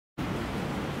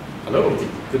Hello,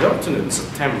 good afternoon,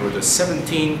 September the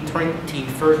 17th,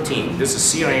 2013. This is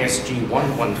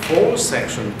CISG114,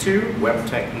 Section 2, Web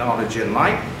Technology and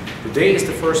Life. Today is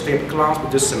the first day of class for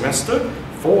this semester,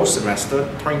 for semester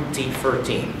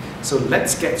 2013. So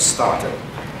let's get started.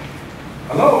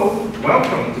 Hello,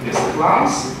 welcome to this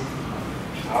class.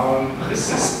 This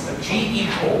is a GE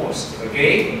course,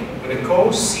 okay, with the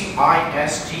code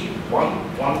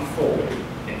CISG114.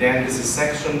 And then this is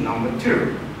section number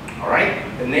 2. Alright,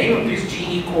 the name of this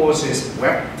GE course is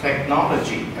Web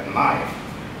Technology and Life.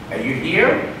 Are you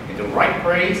here in the right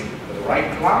place, in the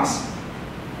right class?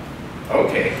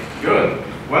 Okay, good.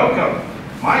 Welcome.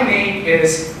 My name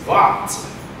is Watt.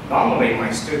 Normally my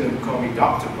student would call me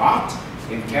Dr. Watt.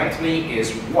 In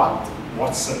Cantonese is Watt.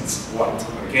 Watson's Watt.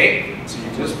 Okay? So you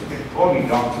just call me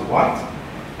Dr. Watt.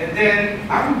 And then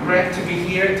I'm glad to be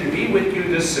here to be with you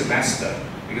this semester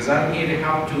because I'm here to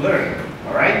help to learn.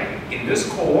 Alright? In this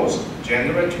course,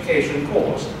 general education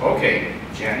course. Okay,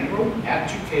 general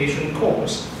education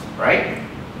course, right?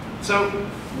 So,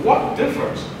 what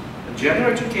differs a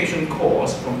general education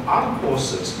course from other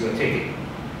courses you're taking,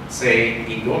 say,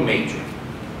 in your major?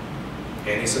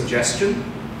 Any suggestion?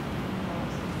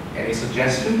 Any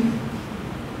suggestion?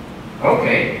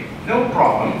 Okay, no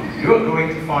problem. You're going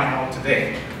to find out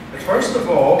today. But first of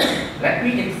all, let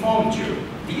me inform you.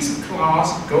 This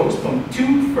class goes from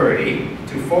 2:30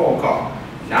 to 4 o'clock.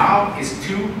 Now it's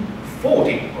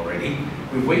 2:40 already.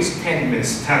 We waste 10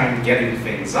 minutes time getting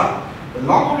things up. But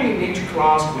normally in each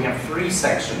class we have 3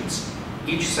 sections.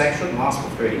 Each section lasts for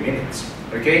 30 minutes.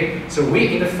 Okay? So we're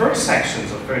in the first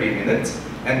sections of 30 minutes.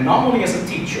 And normally as a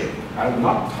teacher, I will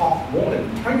not talk more than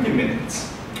 20 minutes.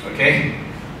 Okay?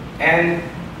 And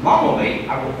normally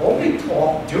I will only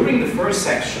talk during the first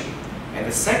section. And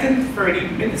the second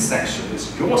 30-minute section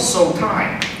is your sole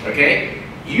time, okay?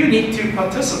 You need to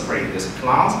participate in this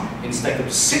class instead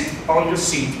of sit on your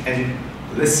seat and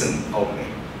listen only.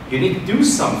 You need to do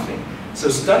something. So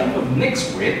study from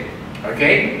next week,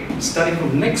 okay? Study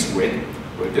from next week,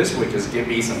 well, this will just give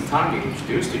me some time to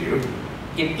introduce to you.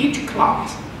 In each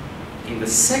class, in the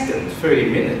second 30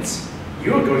 minutes,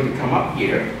 you're going to come up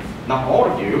here. Not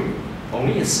all of you,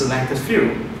 only a selected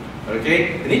few.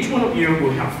 Okay, and each one of you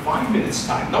will have 5 minutes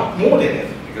time, not more than it,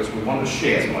 because we want to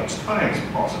share as much time as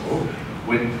possible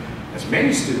with as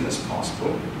many students as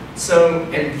possible. So,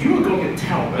 and you are going to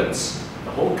tell us,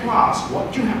 the whole class,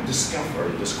 what you have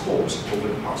discovered in this course over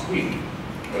the past week.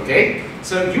 Okay,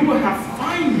 so you will have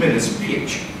 5 minutes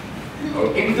each,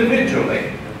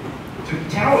 individually, to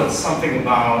tell us something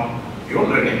about your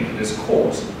learning in this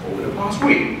course over the past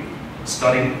week.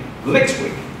 Starting next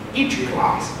week, each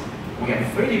class. We have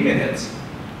 30 minutes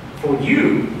for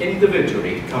you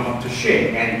individually to come up to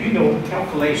share, and you know the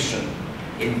calculation.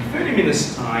 In 30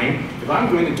 minutes time, if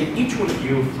I'm going to give each one of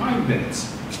you 5 minutes,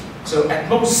 so at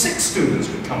most 6 students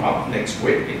will come up next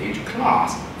week in each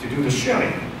class to do the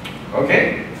sharing.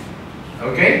 Okay?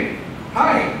 Okay?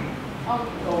 Hi.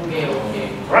 Okay.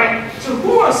 Right. So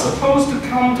who are supposed to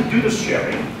come to do the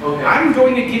sharing? Okay. I'm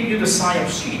going to give you the sign-up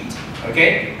sheet.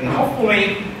 Okay? And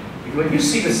hopefully, when you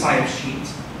see the sign-up sheet,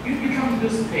 you come to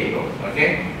this table,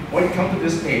 okay? When you come to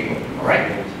this table, all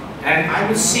right? And I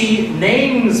will see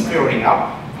names filling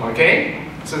up, okay?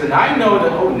 So that I know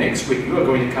that, oh, next week you are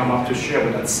going to come up to share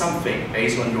with us something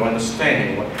based on your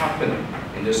understanding of what happened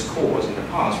in this course in the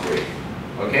past week,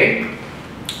 okay?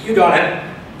 You got it.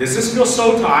 This is your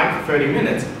sole time for 30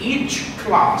 minutes. Each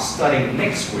class starting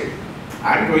next week,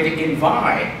 I'm going to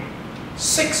invite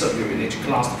 6 of you in each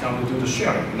class to come to do the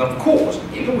sharing. And of course,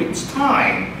 even with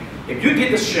time, if you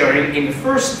did the sharing in the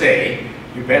first day,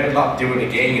 you better not do it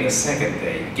again in the second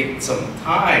day. Give some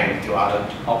time to other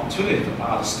opportunities for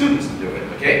other students to do it,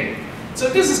 okay? So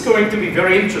this is going to be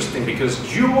very interesting because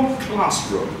your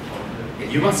classroom,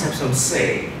 and you must have some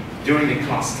say during the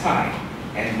class time.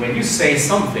 And when you say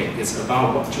something, it's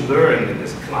about what you learned in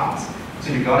this class.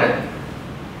 So you got it?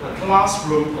 The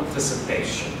classroom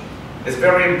participation is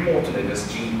very important in this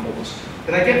GE course.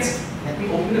 Can I get, let me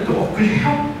open the door. Could you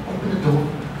help open the door?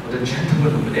 The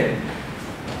gentleman over there.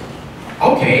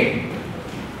 Okay,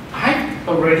 I've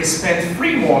already spent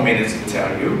 3 more minutes to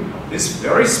tell you this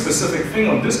very specific thing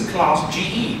on this class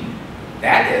GE.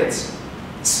 That is,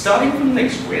 starting from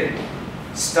next week,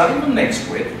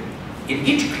 in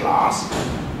each class,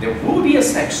 there will be a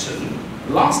section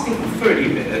lasting for 30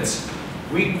 minutes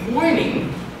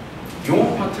requiring your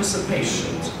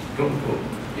participation.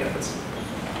 Yes.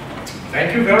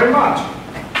 Thank you very much.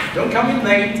 Don't come in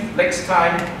late next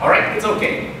time. All right, it's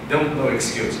okay. No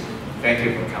excuse. Thank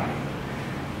you for coming.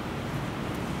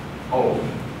 Oh,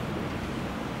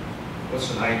 what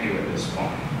should I do at this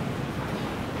point?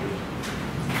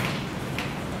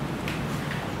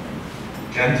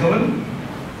 gentlemen.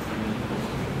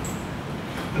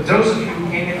 For those of you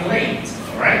who came in late,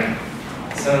 all right?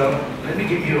 So let me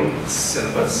give you a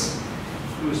syllabus.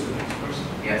 Who is the next person?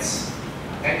 Yes.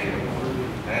 Thank you.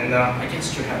 And I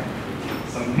guess you have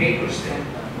some papers there.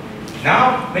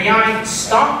 Now, may I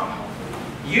stop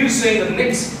using the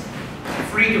next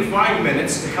 3 to 5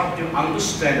 minutes to help you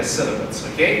understand the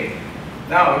syllabus, okay?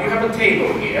 Now, you have a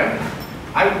table here.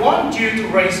 I want you to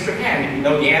raise your hand if you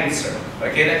know the answer.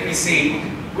 Okay, let me see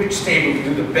which table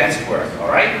will do the best work, all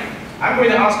right? I'm going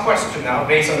to ask a question now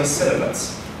based on the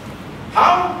syllabus.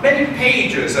 How many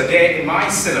pages are there in my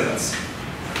syllabus?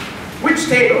 Which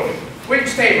table?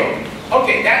 Which table?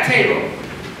 Okay, that table.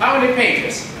 How many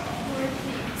pages?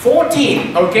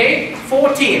 14, okay?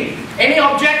 14. Any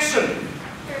objection?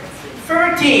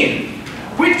 13.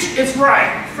 Which is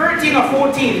right? 13 or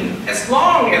 14, as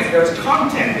long as there's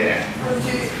content there.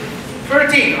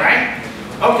 13, right?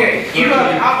 Okay, you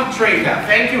are the arbitrator.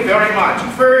 Thank you very much.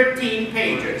 13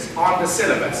 pages on the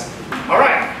syllabus. All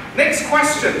right, next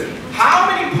question. How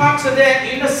many parts are there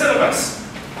in the syllabus?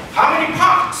 How many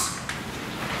parts?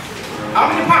 How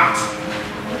many parts?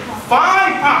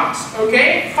 5 parts,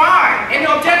 okay? 5. Any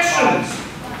objections?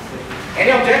 Any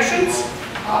objections?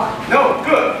 No,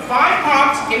 good. 5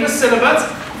 parts in the syllabus,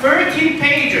 13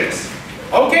 pages.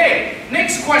 Okay,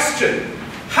 next question.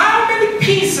 How many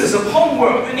pieces of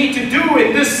homework you need to do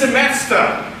in this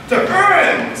semester to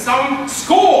earn some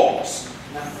scores?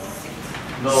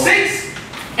 No. 6?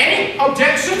 Any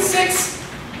objections? 6?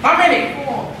 How many?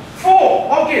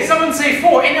 4. Okay, someone say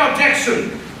 4. Any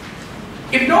objection?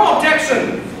 If no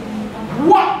objection,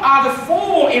 what are the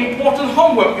 4 important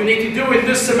homework you need to do in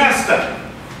this semester?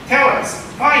 Tell us.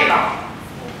 Find it out.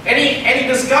 Any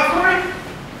discovery?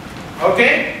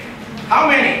 Okay. How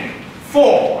many?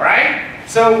 4, right?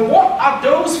 So what are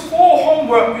those 4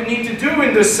 homework you need to do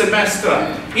in this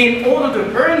semester in order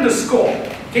to earn the score?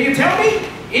 Can you tell me?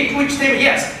 In which table?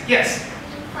 Yes, yes.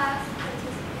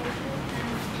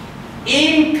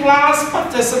 In-class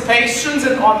participations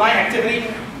and online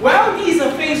activity. Well, these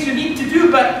are things you need to do,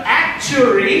 but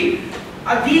actually,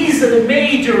 these are the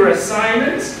major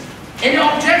assignments. Any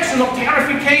objection or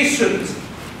clarifications?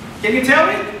 Can you tell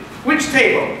me? Which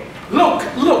table? Look,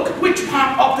 which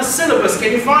part of the syllabus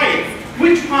can you find?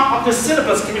 Which part of the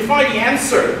syllabus can you find the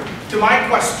answer to my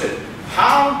question?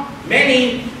 How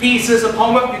many pieces of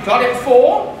homework you got it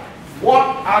for? What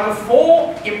are the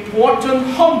 4 important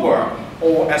homework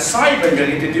or assignment you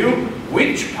need to do?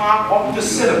 Which part of the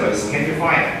syllabus can you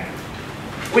find it?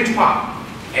 Which part?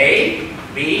 A,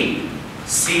 B,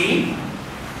 C,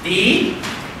 D,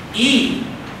 E.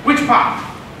 Which part?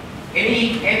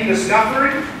 Any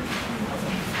discovery?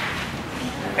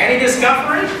 Any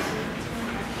discovery?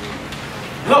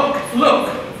 Look.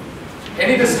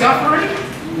 Any discovery?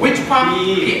 Which part?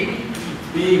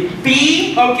 B.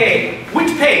 B. Okay.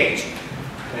 Which page?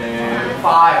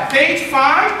 5. Page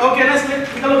 5? Okay, let's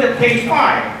take a look at page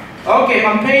 5. Okay,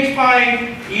 on page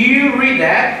 5, you read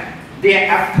that there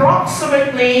are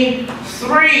approximately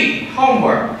 3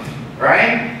 homework,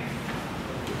 right?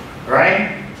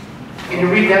 Right? Can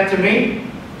you read that to me?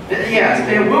 Yes,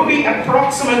 there will be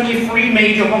approximately 3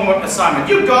 major homework assignments.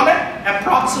 You got it,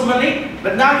 approximately,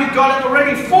 but now you got it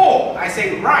already 4. I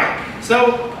say right.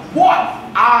 So what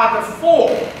are the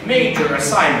 4 major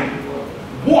assignments?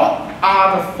 What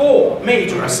are the 4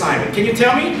 major assignments? Can you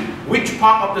tell me which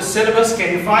part of the syllabus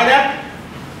can you find that?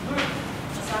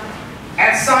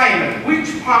 Assignment.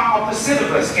 Which part of the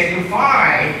syllabus can you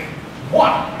find?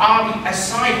 What are the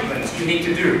assignments you need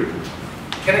to do?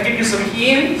 Can I give you some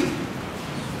hint?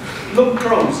 Look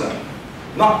closer.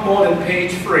 Not more than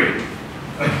page 3.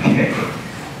 Okay.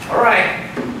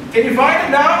 Alright. Can you find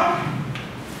it now?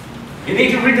 You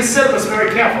need to read the syllabus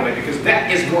very carefully because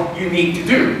that is what you need to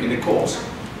do in the course.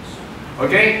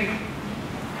 Okay?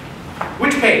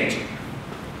 Which page?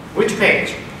 Which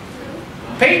page?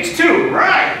 Page 2.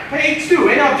 Right. Page 2.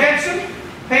 Any objection?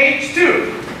 Page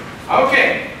 2.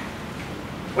 Okay.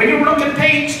 When you look at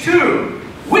page 2,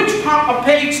 which part of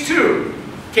page 2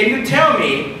 can you tell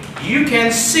me you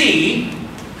can see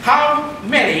how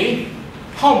many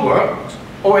homework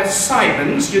or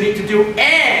assignments you need to do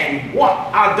and what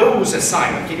are those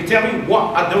assignments? Can you tell me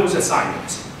what are those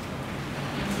assignments?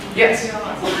 Yes?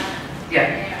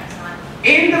 Yeah.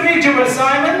 Individual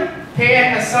assignment,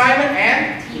 pair assignment,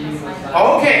 and?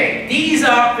 Okay, these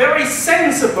are very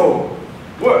sensible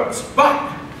words, but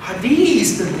are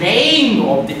these the name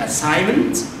of the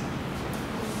assignment?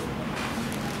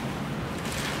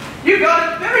 You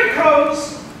got it very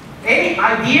close. Any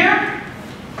idea?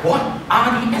 What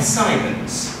are the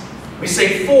assignments? We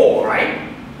say 4,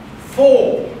 right?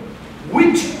 4.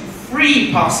 Which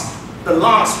 3 the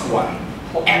last one.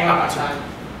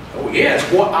 Oh yes,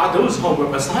 what are those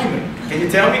homework assignments? Can you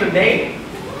tell me the name?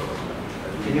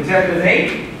 Can you tell me the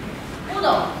name?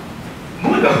 Moodle.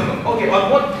 Moodle. Okay,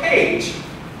 on what page?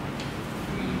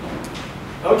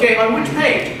 Okay, on which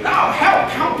page? Now,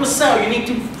 help yourself. You need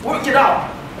to work it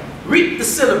out. Read the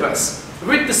syllabus.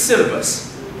 Read the syllabus.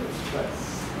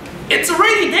 It's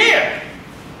already there.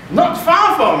 Not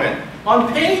far from it.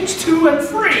 On page 2 and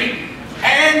 3.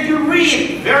 And you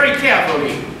read very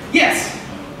carefully. Yes?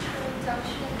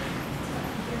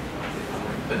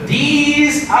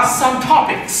 These are some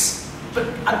topics. But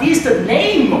are these the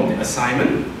name of the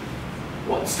assignment?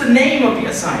 What's the name of the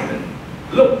assignment?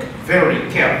 Look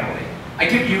very carefully. I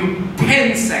give you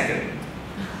 10 seconds.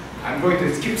 I'm going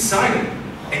to keep silent,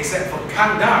 except for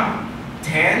countdown.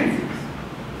 10,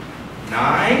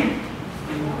 9,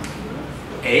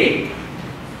 8,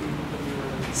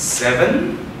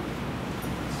 7,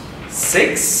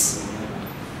 6,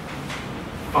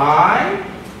 5,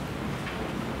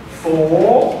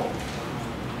 4,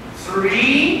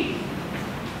 3,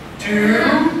 2,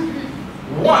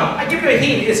 1. I give you a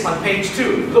hint, it's on page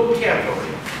 2. Look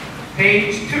carefully.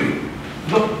 Page 2.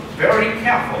 Look very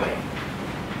carefully.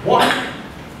 What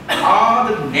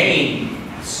are the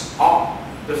names of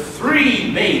the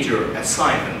 3 major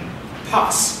assignments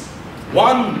plus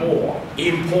 1 more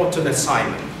important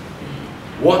assignment?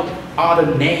 What are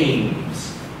the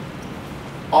names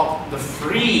of the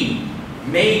 3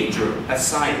 major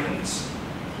assignments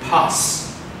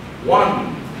plus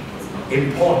 1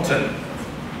 important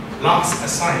last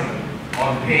assignment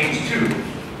on page 2?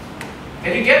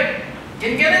 Can you get it?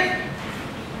 Can you get it?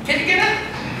 Can you get it?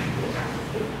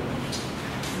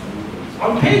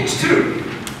 On page 2,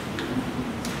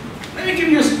 let me give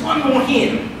you one more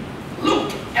hint.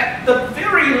 Look at the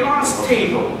very last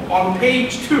table on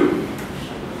page 2.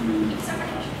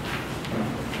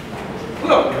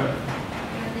 Look.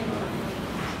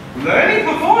 Learning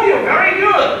portfolio, very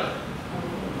good.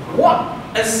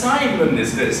 What assignment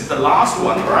is this? The last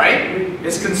one, right?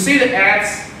 It's considered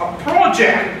as a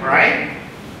project, right?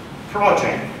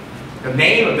 Project. The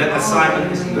name of that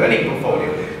assignment is learning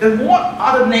portfolio. Then what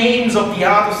are the names of the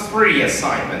other 3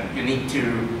 assignments you need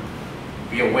to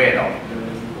be aware of?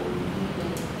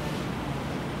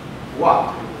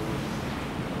 What?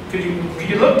 Could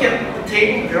you look at the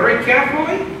table very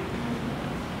carefully?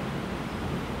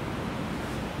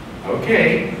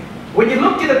 Okay. When you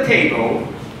look at the table,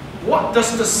 what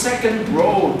does the second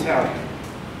row tell you?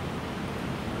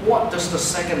 What does the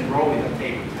second row in the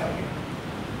table tell you?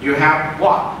 You have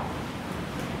what?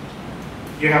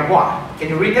 You have what? Can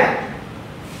you read that?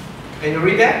 Can you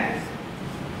read that?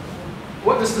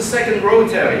 What does the second row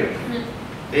tell you?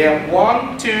 There are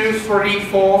 1, 2, 3,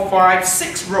 4, 5,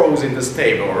 6 rows in this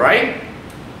table, right?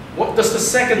 What does the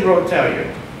second row tell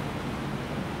you?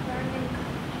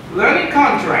 Learning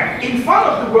contract. In front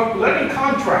of the word learning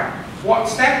contract,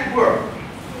 what's that word?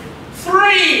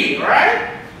 3,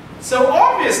 right? So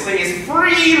obviously it's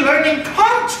 3 learning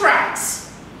contracts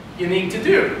you need to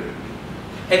do.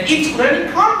 And each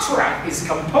learning contract is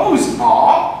composed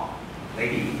of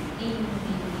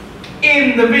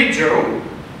individual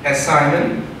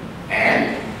assignment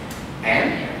and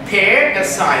pair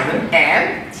assignment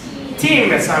and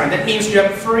team assignment. That means you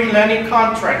have 3 learning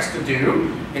contracts to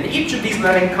do. And each of these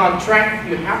learning contracts,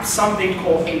 you have something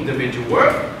called individual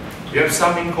work, you have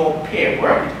something called pair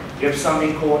work, you have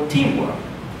something called teamwork.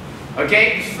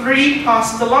 Okay, 3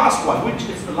 plus the last one. Which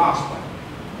is the last one?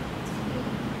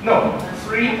 No,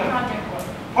 3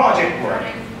 project work.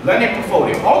 Learning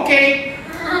portfolio. Okay.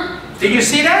 Did you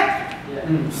see that?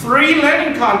 Yeah. 3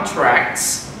 learning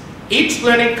contracts. Each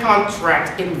learning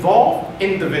contract involves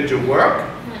individual work,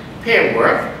 pair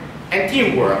work, and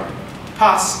teamwork,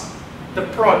 plus the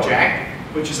project,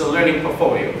 which is a learning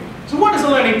portfolio. So what is a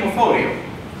learning portfolio?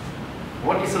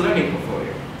 What is a learning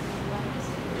portfolio?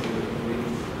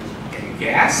 Can you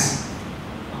guess?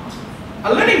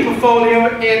 A learning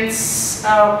portfolio is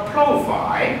a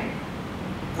profile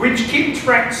which keeps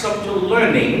tracks of your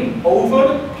learning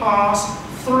over the past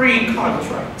 3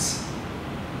 contracts.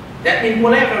 That means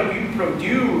whatever you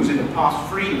produce in the past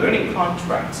 3 learning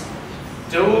contracts,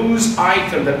 those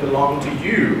items that belong to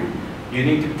you, you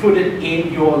need to put it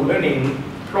in your learning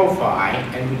profile,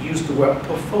 and we use the word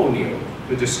portfolio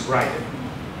to describe it.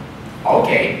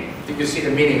 Okay, did you see the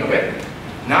meaning of it?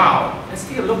 Now, let's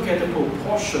take a look at the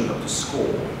proportion of the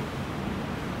score.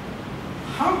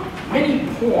 How many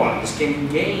points can you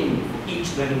gain for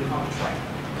each learning contract?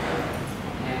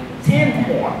 10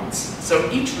 points.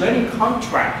 So each learning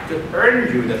contract could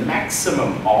earn you the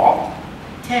maximum of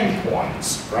 10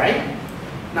 points, right?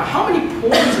 Now, how many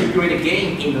points are you going to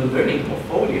gain in the learning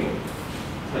portfolio?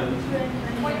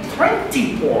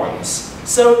 20 points.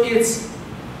 So it's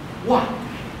what?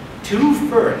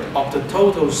 2/3 of the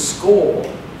total score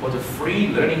for the free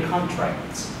learning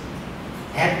contracts.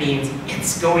 That means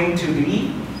it's going to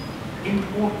be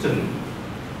important.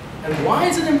 And why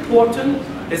is it important?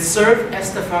 It serves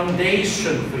as the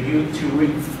foundation for you to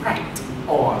reflect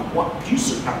on what you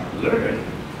should have learned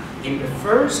in the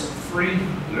first free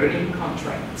learning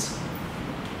contracts.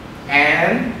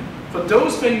 And for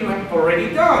those things you have already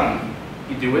done,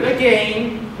 you do it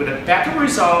again with a better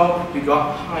result, you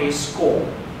got higher score.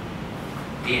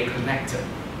 They are connected.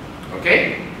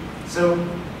 Okay? So,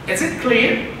 is it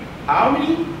clear how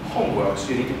many homeworks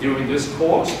you need to do in this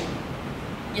course?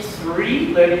 It's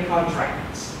 3 learning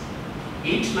contracts.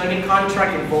 Each learning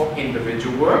contract involves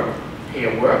individual work,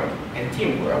 pair work, and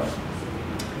teamwork.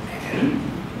 And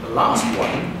the last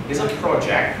one is a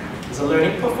project, it's a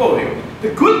learning portfolio. The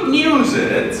good news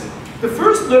is, the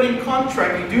first learning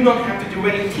contract, you do not have to do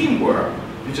any teamwork.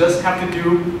 You just have to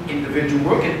do individual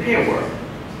work and pair work.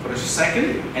 For the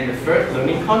second and the third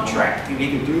learning contract, you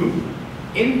need to do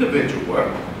individual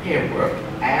work, pair work,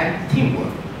 and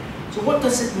teamwork. So what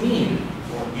does it mean?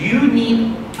 You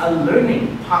need a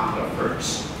learning partner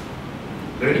first.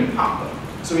 Learning partner.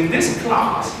 So in this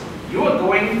class, you are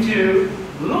going to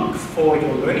look for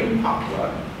your learning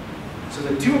partner. So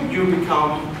the two of you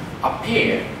become a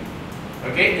pair.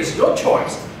 Okay, it's your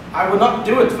choice. I will not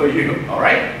do it for you, all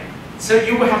right? So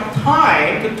you will have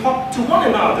time to talk to one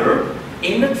another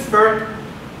in the third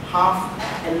half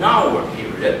an hour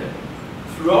period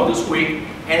throughout this week,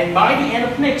 and by the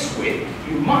end of next week,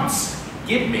 you must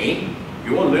give me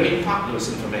your learning partner's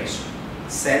information.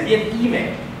 Send me an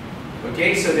email,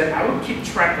 okay, so that I will keep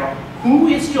track of who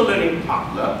is your learning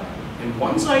partner, and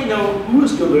once I know who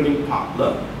is your learning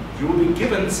partner, you will be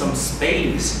given some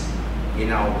space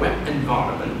in our web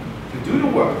environment to do the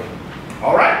work.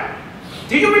 All right?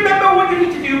 Do you remember what you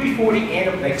need to do before the end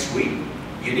of next week?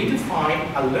 You need to find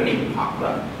a learning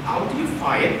partner. How do you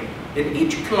find it? In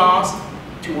each class,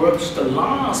 towards the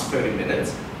last 30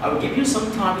 minutes, I will give you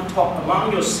some time to talk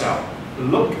among yourself, to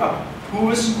look up who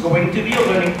is going to be your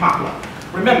learning partner.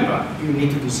 Remember, you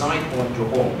need to decide on your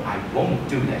own. I won't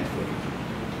do that for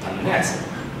you. Unless,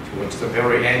 towards the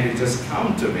very end, you just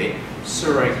come to me,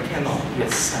 sir, I cannot be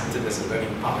accepted as a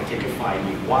learning partner. Can you find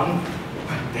me one?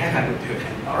 Then I will do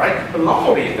that. All right? But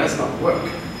normally, it does not work.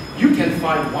 You can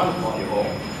find one on your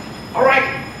own. All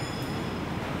right?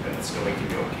 It's going to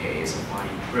be okay. It's a fine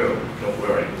drill. Don't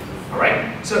worry. All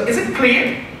right? So is it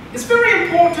clear? It's very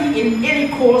important in any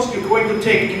course you're going to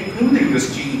take, including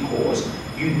this GE course.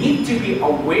 You need to be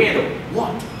aware of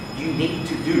what you need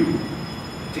to do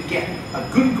to get a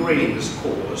good grade in this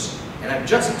course. And I've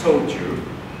just told you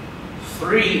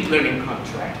 3 learning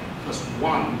contracts plus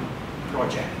 1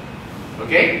 project.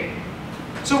 Okay?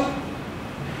 So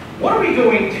what are we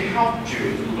going to help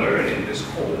you to learn in this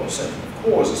course? And of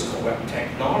course, it's called Web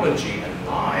Technology and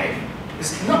Life.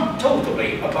 It's not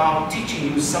totally about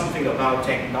teaching you something about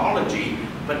technology,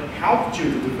 but help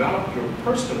you to develop your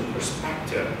personal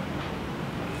perspective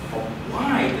of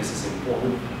why this is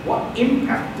important, what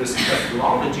impact this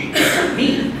technology has on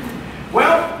me.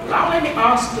 Well, now let me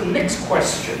ask the next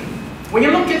question. When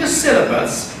you look at the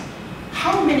syllabus,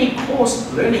 how many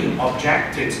course learning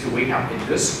objectives do we have in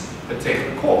this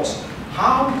particular course?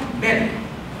 How many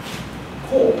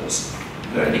course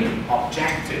learning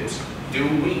objectives do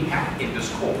we have in this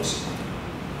course?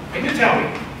 Can you tell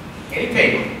me? Any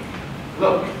table?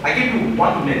 Look, I give you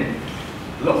 1 minute.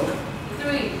 Look.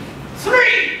 3.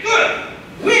 3! Good!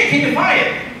 Where can you find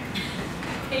it?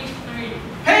 Page 3.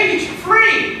 Page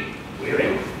 3! Where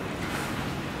is it?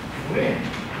 Where?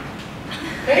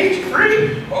 Page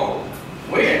 3? Oh,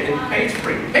 where in page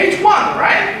 3? Page 1,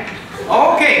 right?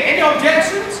 Okay, any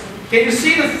objections? Can you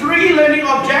see the 3 learning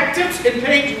objectives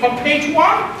on page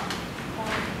 1?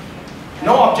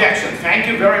 No objection, thank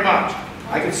you very much.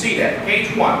 I can see that,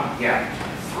 page 1, yeah.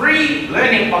 3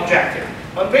 learning objectives.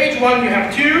 On page 1 you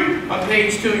have 2, on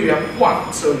page 2 you have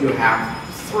 1, so you have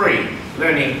 3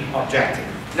 learning objectives.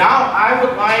 Now I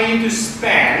would like you to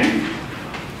spend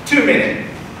 2 minutes.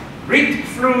 Read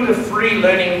through the 3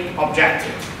 learning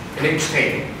objectives in each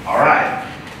table. Alright.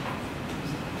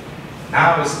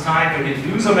 Now it's time for you to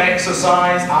do some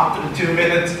exercise. After the 2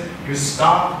 minutes, you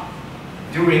start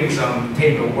doing some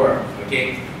table work.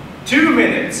 Okay? 2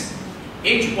 minutes.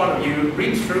 Each one of you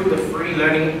read through the 3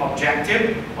 learning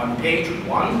objective on page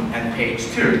 1 and page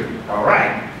 2.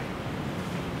 Alright.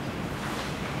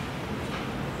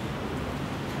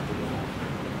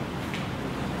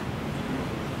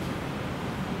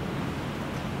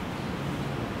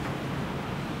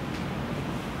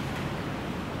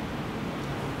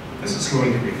 This is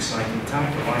going to be an exciting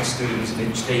time for my students in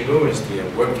each table as they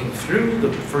are working through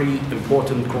the 3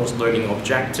 important course learning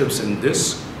objectives in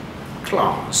this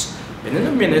class. And in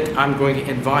a minute, I'm going to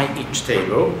invite each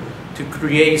table to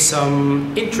create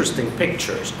some interesting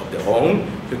pictures of their own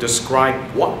to describe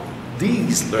what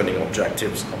these learning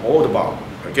objectives are all about.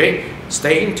 Okay?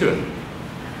 Stay in tune.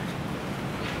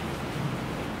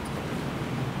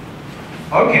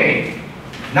 Okay.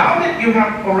 Now that you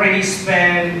have already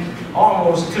spent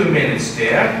almost 2 minutes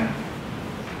there,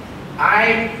 I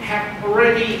have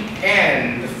already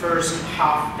ended the first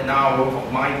half an hour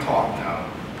of my talk now.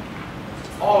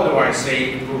 Although I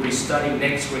say we will be studying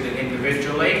next week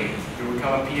individually, you will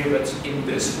come up here, but in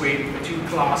this week, the 2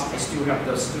 class, I still have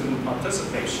the student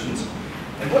participations.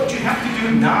 And what you have to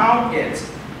do now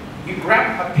is, you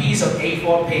grab a piece of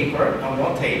A4 paper on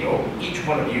your table, each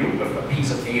one of you with a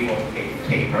piece of A4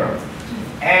 paper,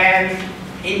 and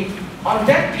on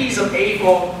that piece of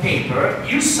A4 paper,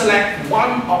 you select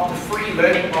one of the 3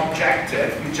 learning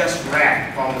objectives you just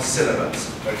read from the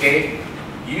syllabus, okay?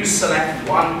 You select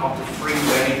one of the 3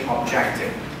 learning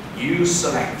objectives you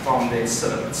select from the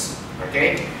syllabus,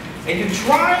 okay? And you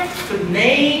try to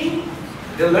name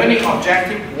the learning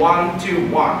objective 1, 2,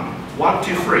 1, 1,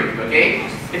 2, 3, okay?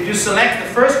 If you select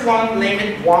the first one, name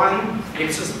it 1. If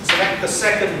you select the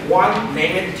second one,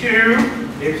 name it 2.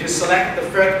 If you select the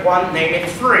third one, name it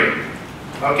 3.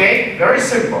 Okay? Very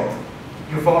simple.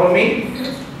 You follow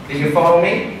me? Did you follow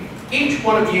me? Each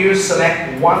one of you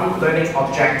select one learning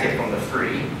objective from the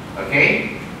 3.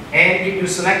 Okay? And if you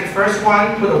select the first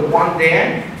one, put a 1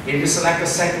 there. If you select the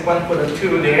second one, put a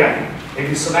 2 there. If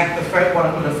you select the third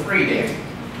one, put a 3 there.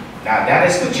 Now that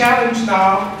is the challenge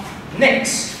now.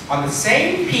 Next, on the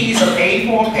same piece of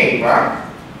A4 paper,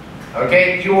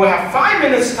 okay, you will have 5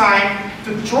 minutes time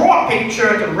to draw a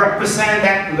picture to represent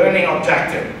that learning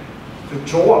objective. To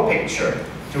draw a picture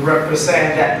to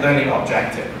represent that learning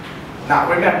objective. Now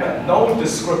remember, no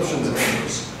descriptions in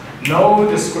English, no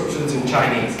descriptions in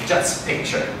Chinese, just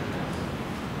picture.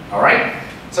 Alright?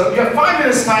 So you have 5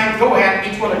 minutes time, go ahead,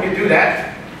 each one of you do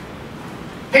that.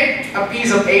 Pick a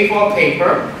piece of A4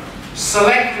 paper,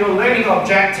 select your learning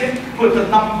objective, put the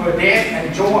number there,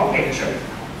 and draw a picture.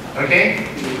 Okay?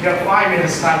 You have 5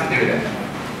 minutes time to do that.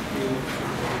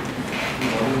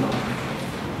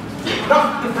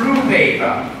 Not the blue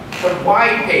paper, but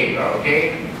white paper,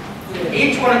 okay?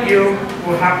 Each one of you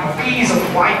will have a piece of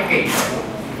white paper,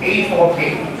 A4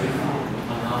 paper.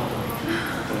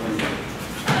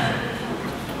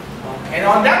 And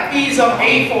on that piece of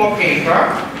A4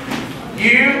 paper,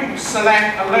 you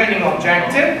select a learning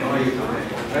objective,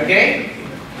 okay?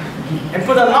 And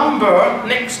put a number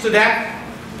next to that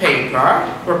paper,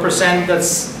 represent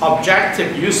this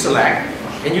objective you select,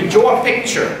 and you draw a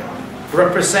picture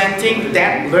representing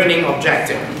that learning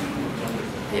objective.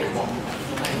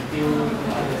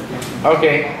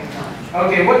 Okay.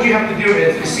 Okay, what you have to do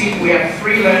is, you see we have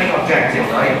 3 learning objectives,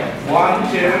 right?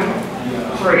 1, 2,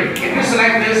 3. If you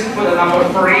select this, put a number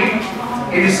 3.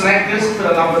 If you select this, put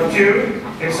a number 2.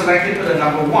 If you select it, put a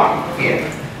number 1 here.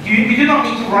 You do not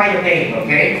need to write your name,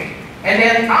 okay? And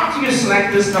then after you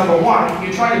select this number 1,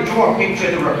 you try to draw a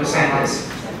picture to represent this.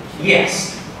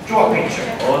 Yes. Draw a picture.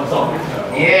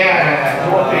 Yeah,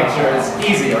 draw a picture. It's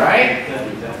easy, right?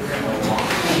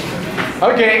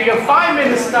 Okay, you have 5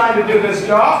 minutes time to do this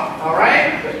job,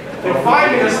 alright? You have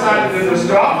 5 minutes time to do this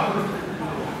job.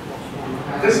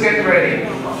 Just get ready.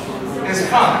 It's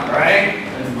fun, right?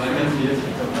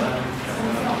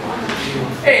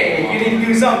 Hey, you need to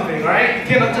do something, right? You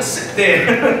cannot just sit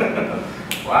there.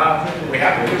 Wow, we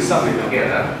have to do something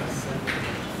together.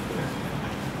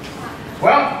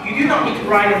 Well, you do not need to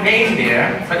write a name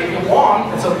there, but if you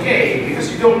want, it's okay, because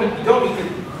you don't need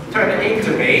to turn it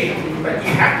into me, but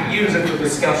you have to use it for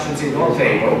discussions in your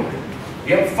table.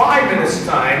 You have 5 minutes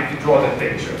time to draw the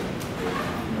picture.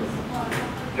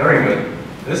 Very good.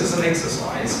 This is an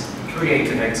exercise, a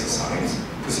creative exercise,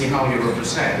 to see how you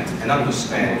represent and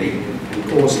understand the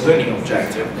course learning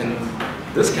objective. And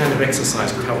this kind of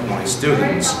exercise will help my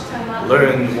students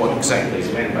learn what exactly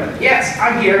is meant by it. Yes,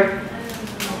 I'm here.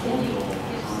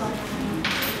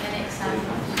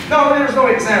 No, there's no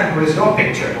example, there's no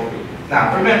picture.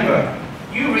 Now, remember,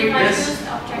 you read this.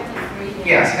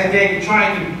 Yes, and then you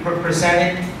try to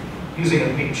represent it using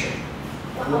a picture.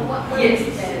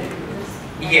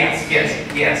 Yes.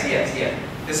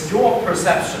 It's your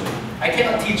perception. I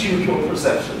cannot teach you your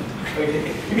perception.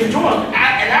 Okay? You can draw an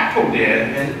apple there,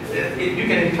 and you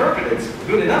can interpret it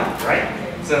good enough, right?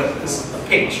 So this is a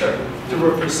picture to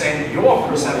represent your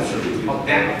perception of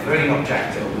that learning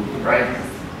objective, right?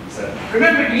 So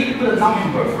remember, you need to put a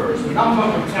number first. The number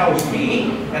tells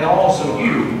me and also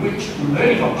you which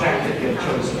learning objective you have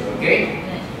chosen, okay?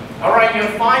 All right, you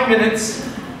have 5 minutes.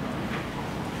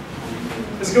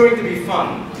 It's going to be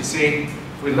fun, you see.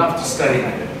 We love to study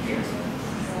like that.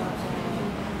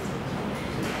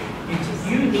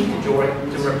 You need to draw it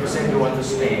to represent your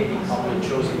understanding of the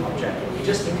chosen objective. You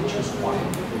just need to choose one.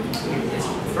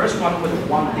 The first one with a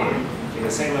 1 there, and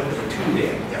the second one with a 2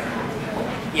 there.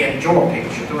 Yeah, draw a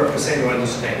picture to represent your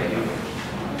understanding of it.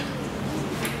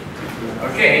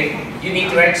 Okay, you need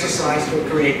to exercise your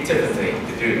creativity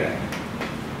to do that.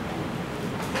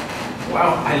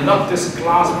 Wow, I love this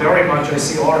class very much. I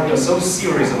see all of you are so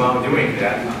serious about doing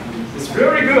that. It's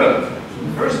very good.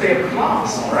 First day of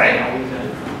class, all right?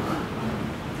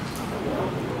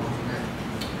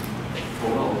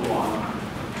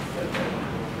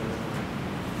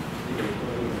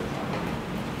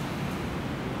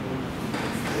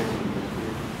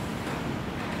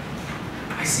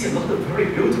 I see a lot of very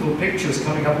beautiful pictures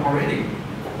coming up already.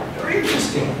 Very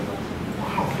interesting.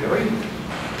 Wow,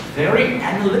 very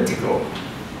analytical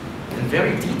and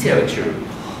very detailed too.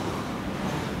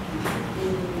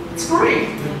 It's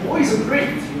great. The boys are great.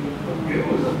 The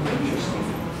girls are interesting.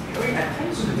 Very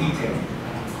attention to detail.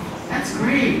 That's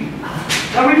great.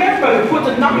 Now remember to put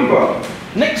a number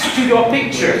next to your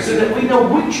picture so that we know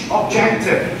which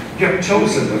objective you have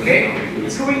chosen, okay?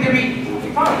 It's going to be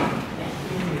fun.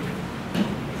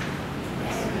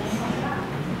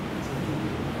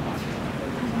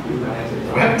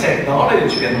 Web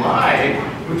technology and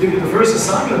live will give you the first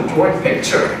assignment, draw a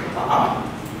picture.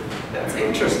 That's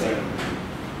interesting.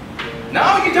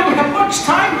 Now you don't have much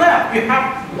time left. You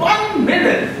have 1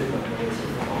 minute.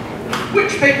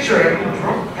 Which picture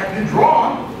have you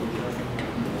drawn?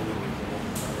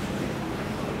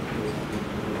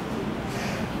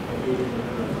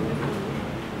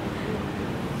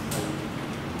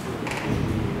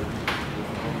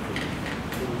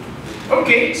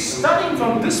 Okay, starting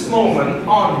from this moment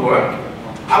onward,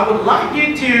 I would like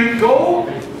you to go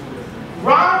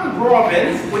round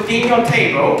robin within your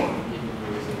table,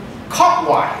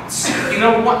 clockwise. You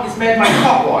know what is meant by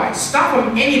clockwise? Start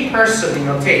from any person in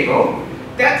your table.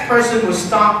 That person will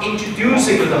start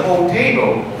introducing to the whole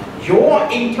table your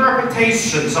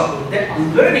interpretations of that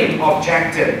learning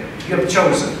objective you have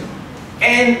chosen.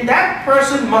 And that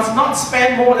person must not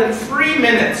spend more than 3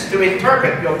 minutes to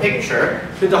interpret your picture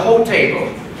to the whole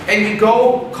table. And you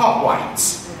go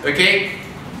clockwise, okay?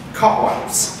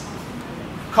 Clockwise.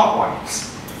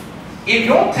 Clockwise. If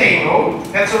your table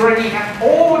has already had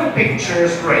all the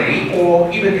pictures ready,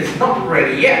 or even is not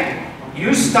ready yet,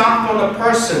 you start from the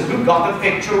person who got the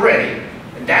picture ready.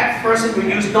 And that person will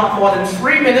use not more than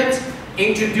 3 minutes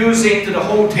introducing to the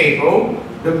whole table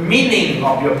the meaning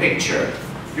of your picture,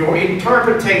 your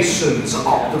interpretations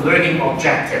of the learning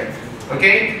objective.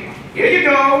 Okay? Here you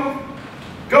go.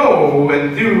 Go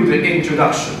and do the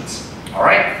introductions.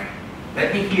 Alright?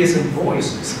 Let me hear some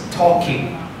voices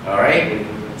talking. Alright?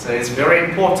 So it's very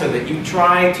important that you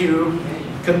try to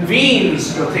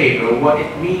convince your table what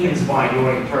it means by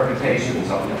your interpretations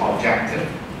of the objective.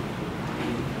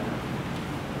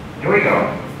 Here we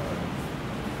go.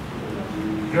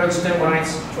 You understand what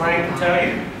I'm trying to tell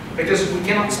you? Because we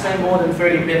cannot spend more than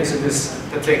 30 minutes in this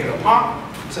particular part.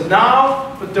 So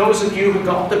now, for those of you who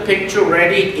got the picture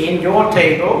ready in your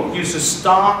table, you should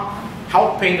start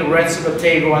helping the rest of the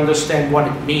table understand what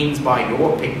it means by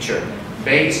your picture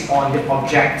based on the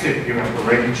objective you have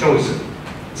already chosen.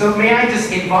 So may I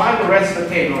just invite the rest of the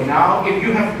table now, if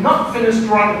you have not finished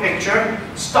drawing the picture,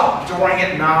 stop drawing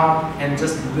it now and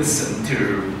just listen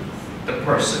to the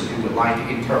person who would like to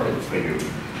interpret for you.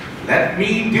 Let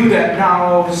me do that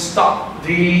now. Stop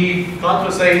the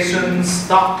conversation,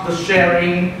 stop the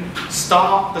sharing,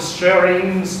 stop the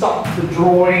sharing, stop the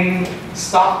drawing,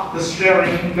 stop the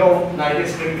sharing. Go, now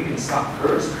this maybe we can stop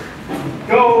first.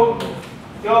 Go,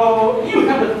 go, you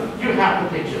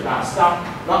have the picture. Now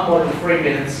stop, not more than 3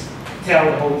 minutes. Tell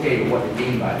the whole table what you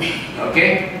mean by it.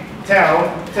 Okay?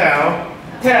 Tell.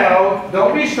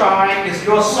 Don't be shy. It's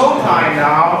your show time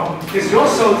now. It's your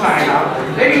show time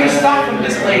now. Maybe you start from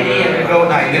this lady and then go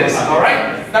like this.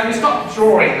 Alright? Now you stop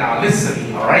drawing now.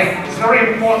 Listen. Alright? It's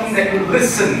very important that you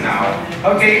listen now.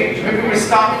 Okay? Maybe we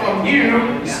start from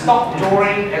you, stop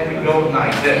drawing, and we go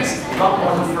like this. Not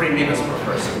more than 3 minutes per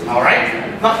person.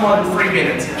 Alright? Not more than 3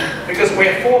 minutes. Because we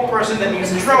have 4 persons that means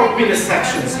 12-minute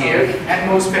sections here. At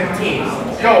most 15.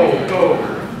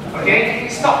 Go. Okay,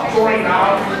 stop drawing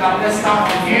now. Now let's start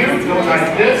with you. Go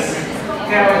like this.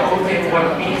 Tell the whole table what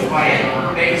it means by it,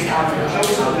 based on the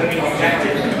chosen learning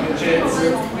objective you digits,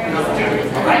 number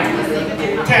 2. All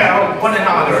right? Tell one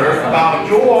another about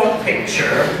your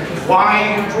picture,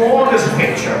 why you draw this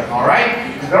picture. All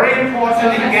right? It's very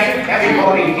important to get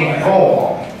everybody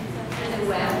involved.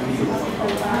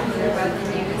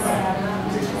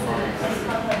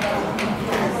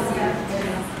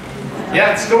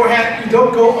 Yes, go ahead. You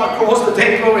don't go across the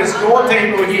table. It's your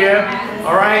table here.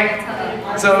 All right?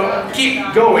 So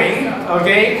keep going.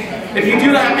 Okay? If you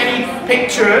do have any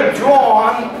picture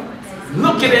drawn,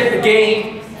 look at it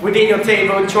again within your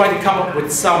table and try to come up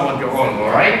with some on your own.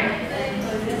 All right?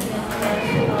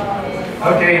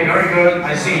 Okay, very good.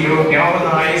 I see you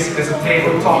galvanized as a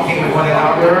table talking with one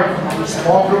another.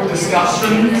 Small group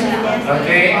discussions.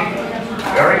 Okay?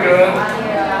 Very good.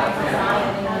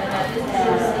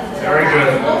 Very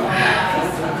good.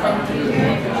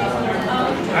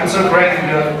 I'm so glad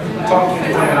you're talking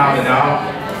to one another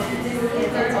now.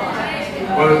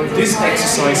 Well, this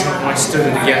exercise helps my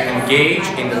students to get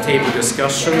engaged in the table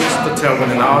discussions, to tell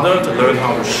one another, to learn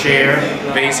how to share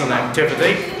based on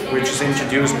activity, which is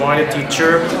introduced by the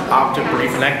teacher after a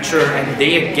brief lecture, and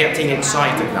they are getting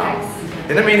excited now.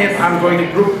 In a minute, I'm going to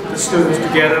group the students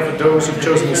together for those who've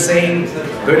chosen the same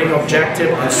learning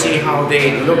objective and see how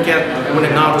they look at one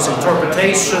another's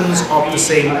interpretations of the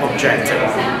same objective.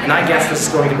 And I guess this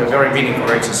is going to be a very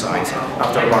meaningful exercise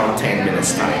after around 10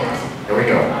 minutes time. Here we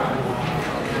go.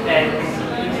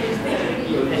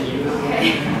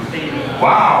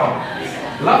 Wow!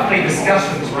 Lovely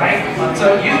discussions, right?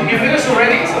 So you finished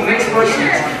already? So next person.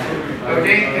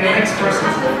 Okay, and the next person.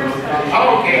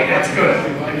 Oh, okay, that's good.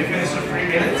 Have you finished for 3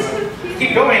 minutes?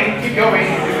 Keep going, keep going.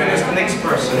 You finish the next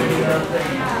person.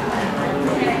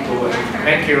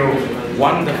 Thank you.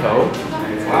 Wonderful.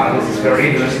 Wow, this is very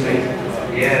interesting.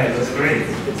 Yeah, that's great.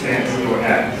 Yes, go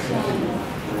ahead.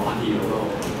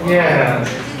 Yeah.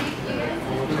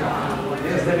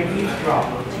 Yes, let me eavesdrop.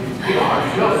 Keep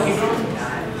on, go, keep on.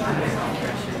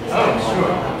 Oh,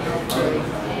 sure.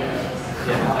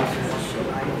 Yeah.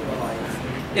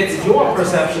 It's your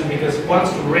perception because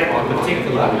once you read a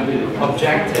particular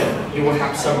objective, you will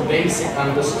have some basic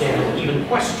understanding, even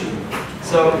question.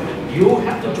 So you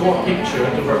have to draw a picture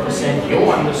to represent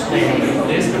your understanding of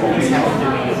this, and these happen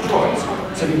to be your choice.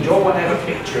 So you draw whatever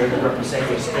picture to represent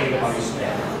your state of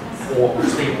understanding or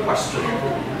state of question.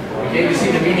 Okay, you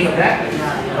see the meaning of that?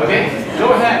 Okay,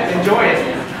 go ahead, enjoy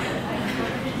it.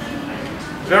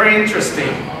 Very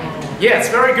interesting. Yeah, it's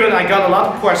very good. I got a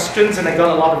lot of questions and I got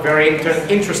a lot of very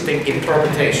interesting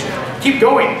interpretation. Keep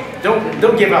going.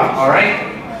 Don't give up, all right?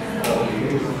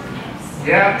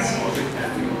 Yeah.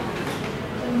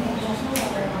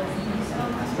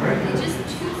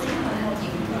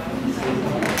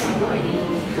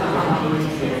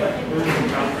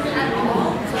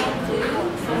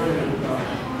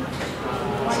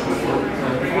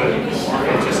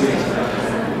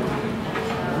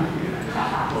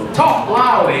 Talk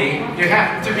loudly. You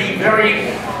have to be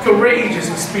very courageous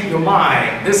and speak your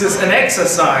mind. This is an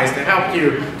exercise to help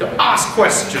you to ask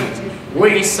questions,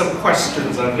 raise some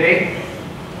questions, okay?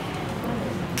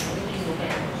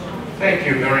 Thank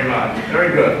you very much.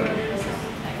 Very good.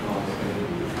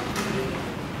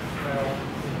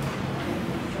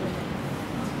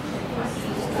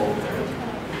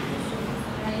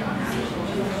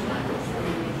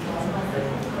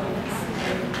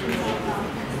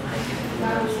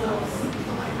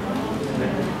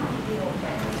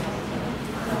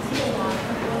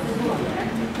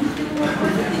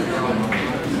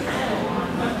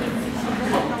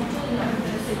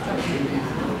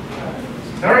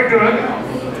 Very good.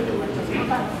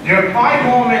 You have 5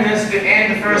 more minutes to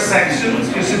end the first section.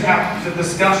 You should have the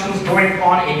discussions going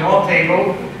on in your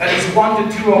table. At least 1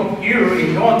 to 2 of you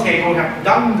in your table have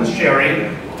done the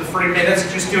sharing. The 3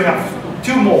 minutes, you still have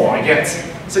 2 more, I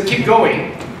guess. So keep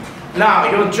going. Now,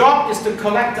 your job is to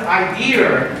collect the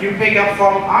idea you pick up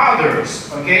from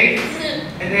others, okay?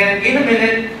 And then in a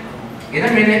minute,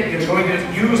 you're going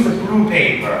to use the blue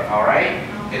paper, all right?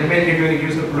 In a minute, you're going to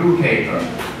use the blue paper,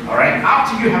 all right?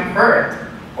 After you have heard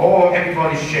all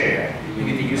everybody share, you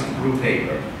need to use the blue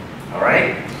paper, all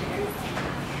right?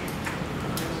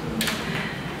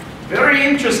 Very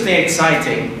interesting,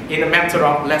 exciting. In a matter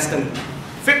of less than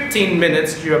 15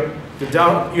 minutes, you have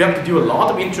to do a lot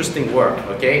of interesting work,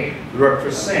 okay?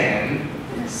 Represent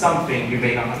something you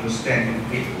may not understand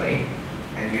completely,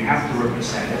 and you have to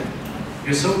represent it.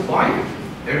 You're so quiet.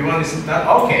 Everyone is done.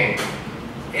 Okay.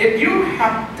 If you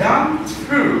have gone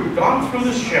through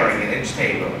the sharing in each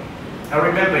table, now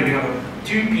remember you have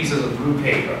 2 pieces of blue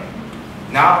paper.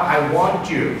 Now I want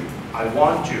you,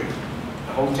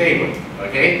 the whole table,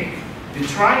 okay, to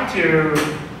try to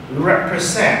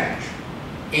represent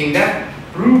in that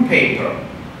blue paper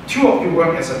two of you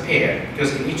work as a pair,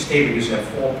 because in each table you should have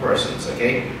 4 persons,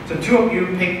 okay? So 2 of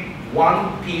you pick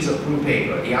one piece of blue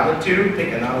paper, the other 2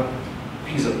 pick another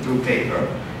piece of blue paper,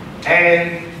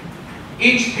 and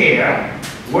each pair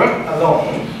work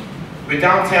alone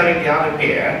without telling the other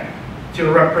pair to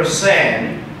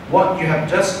represent what you have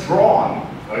just drawn,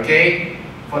 okay,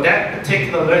 for that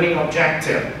particular learning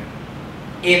objective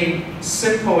in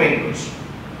simple English.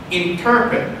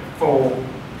 Interpret for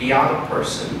the other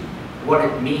person what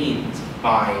it means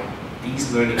by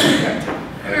these learning objectives,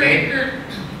 okay?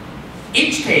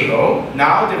 Each table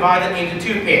now divided into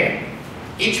 2 pairs.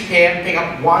 Each pair pick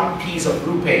up one piece of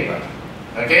blue paper,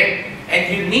 okay?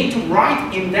 And you need to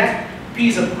write in that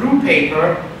piece of blue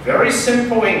paper very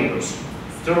simple English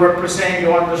to represent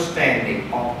your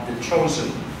understanding of the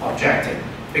chosen objective.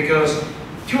 Because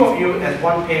 2 of you as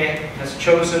one pair has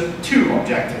chosen 2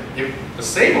 objectives. If the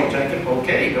same objective,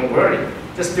 okay, don't worry,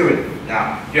 just do it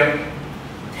now. You have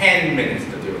 10 minutes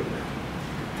to do it now.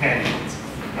 10 minutes.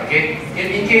 Okay?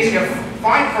 In case you have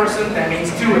 5 persons, that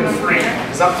means 2 and 3.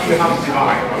 It's up to you how to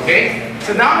divide. Okay?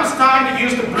 So now it's time to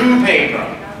use the blue paper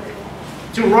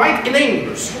to write in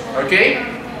English. Okay?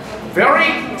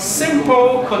 Very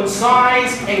simple,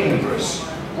 concise English.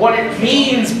 What it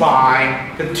means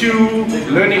by the 2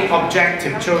 learning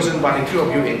objectives chosen by the 2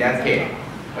 of you in that pair.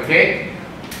 Okay?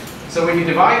 So when you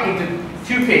divide into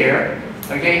 2 pairs,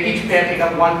 okay, each pair pick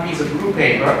up one piece of blue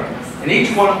paper, and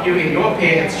each one of you in your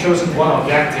pair has chosen one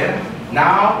objective.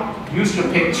 Now, use your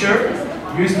picture,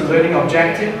 use the learning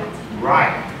objective,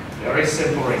 write very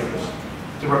simple English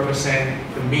to represent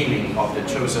the meaning of the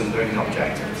chosen learning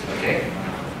objectives. Okay?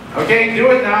 Okay,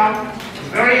 do it now. It's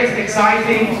very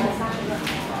exciting.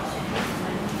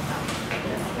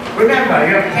 Remember,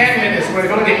 you have 10 minutes. We're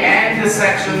going to end the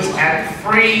sections at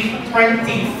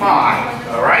 3:25.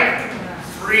 All right?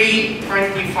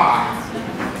 3:25.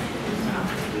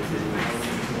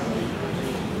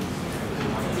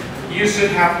 You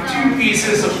should have 2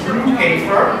 pieces of blue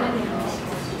paper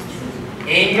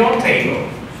in your table.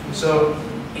 So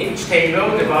each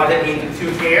table divided into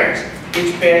 2 pairs.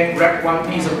 Each pair grab one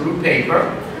piece of blue paper,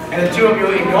 and the 2 of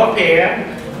you in your pair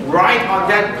write on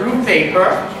that blue paper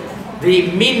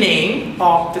the meaning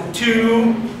of the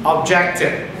 2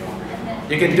 objectives.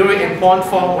 You can do it in point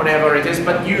form, whatever it is,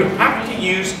 but you have to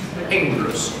use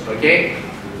English, okay?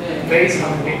 Based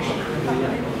on the picture.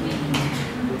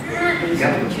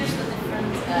 Yeah.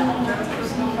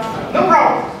 No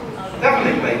problem.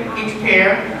 Definitely. Each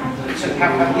pair should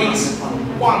have at least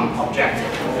 1 objective.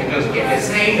 Because if it's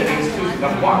same, that means 2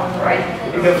 become 1, right?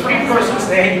 If you have 3 persons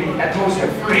there, at most you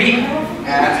have 3,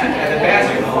 and the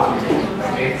best you have 1.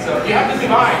 Okay, so you have to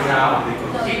divide now.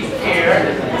 Each pair,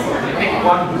 you pick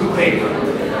 1 blue paper.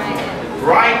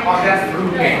 Write on that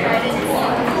blue paper.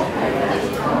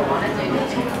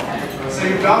 So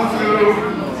you've gone through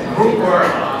group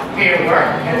work, pair work,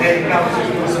 and then you come to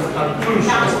do some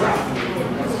conclusions now.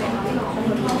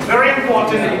 Very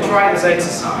important that you try this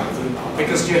exercise,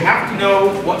 because you have to know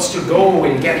what's to go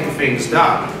in getting things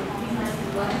done.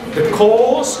 The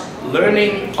course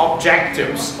learning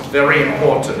objectives, very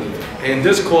important. In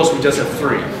this course, we just have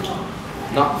 3.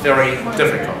 Not very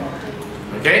difficult.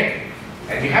 Okay?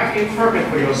 And you have to interpret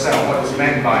for yourself what is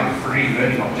meant by the 3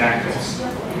 learning objectives.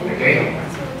 Okay?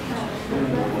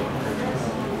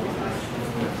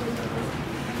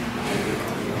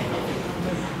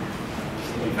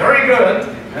 Very good.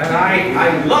 And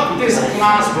I love this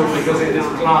classroom because in this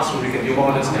classroom you can do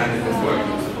all this kind of work.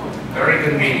 Very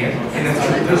convenient. And in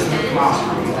this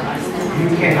classroom, you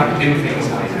cannot do things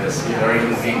like this. Very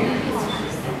convenient.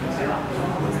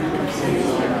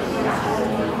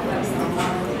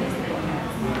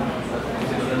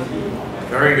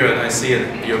 Very good. I see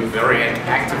it. You're very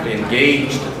actively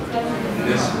engaged in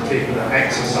this particular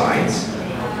exercise.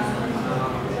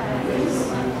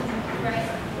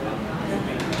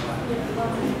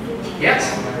 Yes,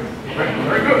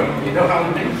 very good. You know how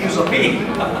to make use of me.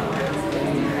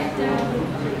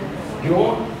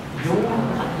 Your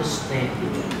understanding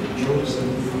of the chosen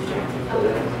objective,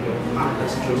 your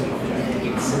partner's chosen objective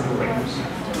in simple English.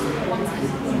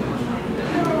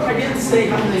 I didn't say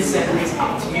how many sentences,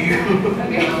 up to you.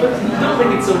 Don't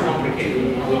make it so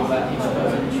complicated.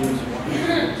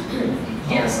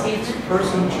 Yes, each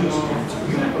person chooses.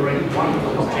 You have already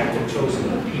 1 objective chosen in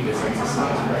the previous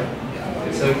exercise, right?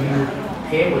 So you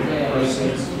pair with the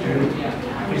person, you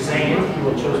present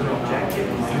your chosen objective,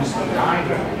 and use the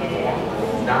diagram.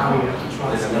 Now you have to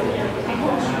translate it into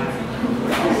English.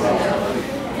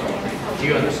 Do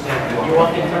you understand? Your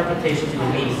interpretation to the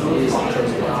meaning of this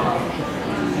chosen objective.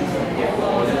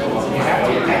 You have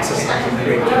to exercise it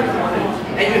very carefully.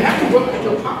 And you have to work with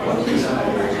your partner.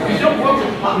 If you don't work with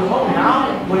your partner,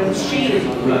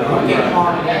 working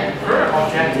on her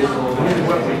objective, doing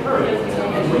what we heard,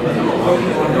 and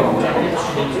working on your objective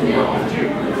too.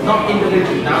 Not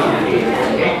individually, now,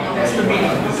 okay? That's the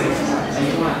meaning of this exercise.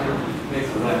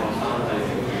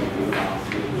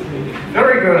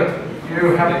 Very good.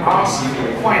 You have asked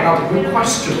quite a lot of good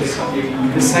questions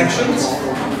in the sections,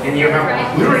 and you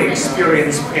have very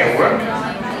experienced pair work.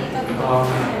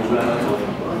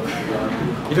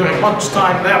 You don't have much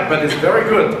time left, but it's very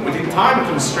good. Within time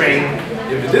constraint,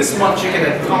 if this much you can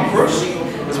accomplish,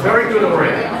 it's very good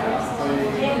already.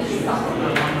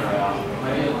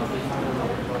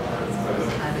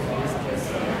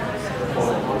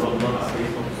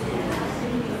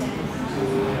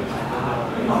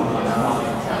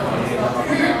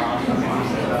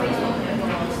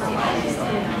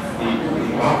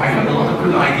 Well, I have a lot of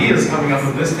good ideas coming up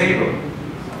from this table.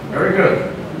 Very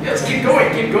good. Yes, keep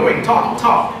going,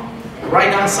 talk.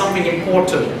 Write down something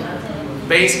important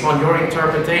based on your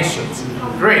interpretations.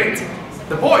 Great.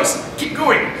 The boys, keep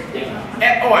going.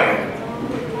 Add oil.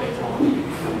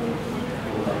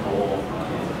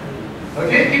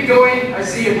 Okay, keep going. I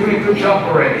see you're doing a good job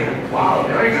already. Wow,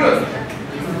 very good.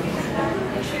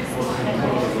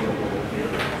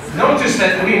 Notice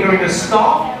that we're going to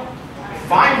stop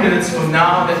 5 minutes from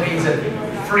now. That means at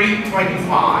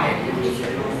 3:25.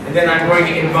 And then I'm going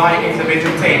to invite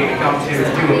individual team to come to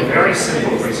do a very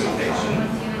simple presentation.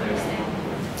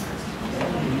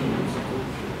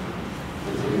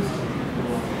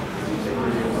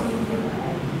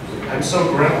 I'm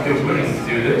so glad you're willing to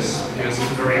do this, because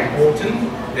it's very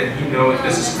important that you know that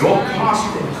this is your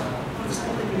classroom. This is a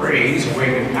place where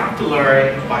you have to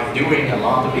learn by doing a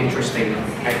lot of interesting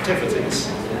activities.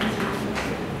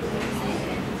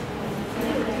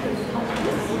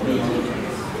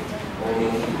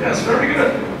 Yes, very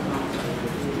good.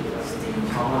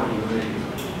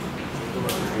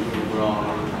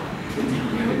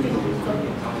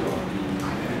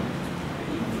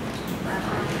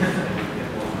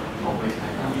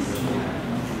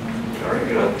 Very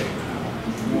good.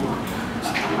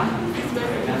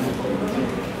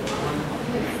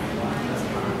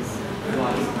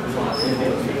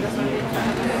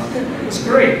 It's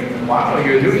great. Wow,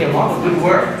 you're doing a lot of good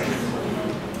work.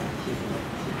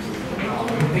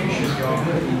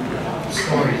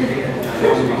 Story.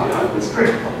 That's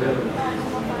great.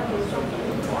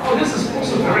 Oh, this is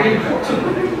also very important.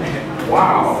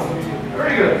 Wow.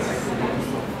 Very good.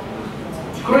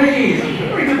 Great.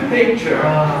 Very good picture.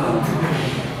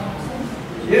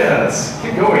 Yes,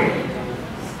 keep going.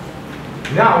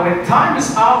 Now, when time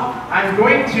is up, I'm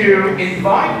going to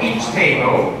invite each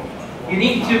table. You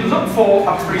need to look for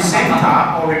a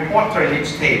presenter or reporter in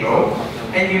each table,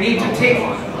 and you need to take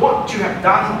what you have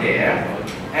done there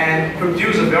and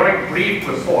produce a very brief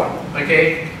report,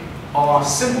 okay? Or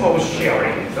simple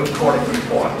sharing, don't call it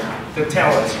report, to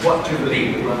tell us what you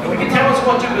believe. And when you tell us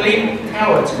what you believe,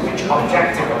 tell us which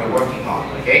objective are you working on,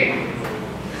 okay?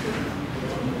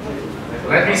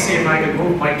 Let me see if I can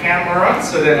move my camera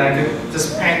so that I can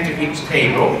just pan to each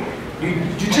table.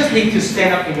 You just need to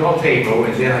stand up in your table,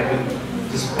 and then I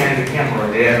can just pan the camera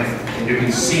there, and you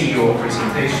can see your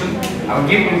presentation. I'll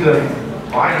give you the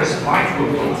wireless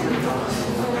microphone.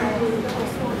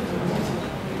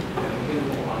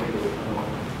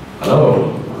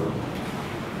 Hello.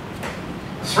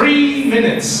 3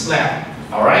 minutes left,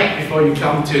 all right, before you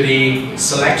come to the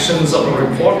selections of a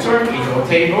reporter in your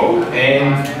table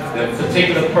and the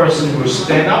particular person who will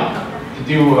stand up to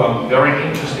do a very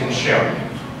interesting sharing.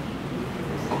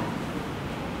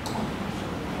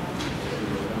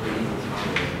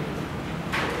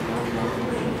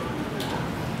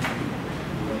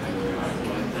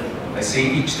 I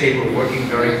see each table working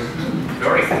very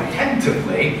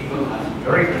attentively,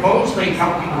 very closely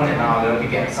helping one another to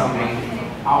get something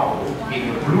out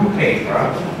in the blue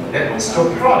paper that was your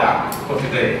product for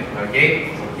today,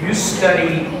 okay? You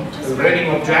study the learning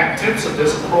objectives of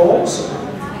this course,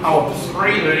 our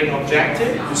 3 learning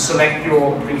objectives. You select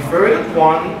your preferred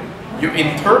one, you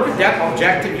interpret that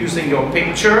objective using your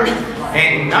picture,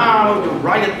 and now you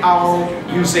write it out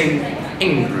using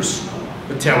English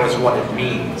to tell us what it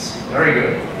means. Very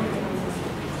good.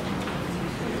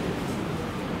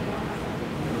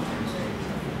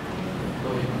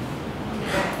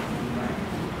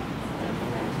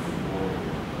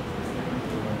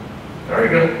 Very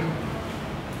good.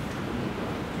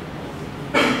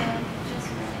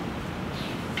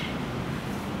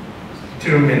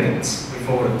 Two minutes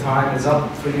before the time is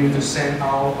up for you to send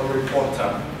out a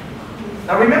reporter.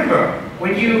 Now remember,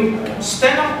 when you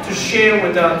stand up to share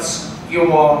with us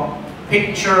your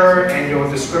picture and your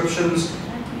descriptions,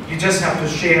 you just have to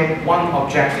share one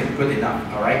objective good enough,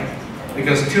 all right?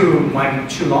 because 2 might be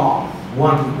too long.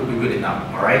 1 would be good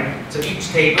enough, all right? So each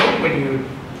table, when you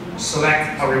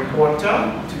select a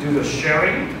reporter to do the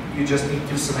sharing, you just need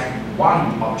to select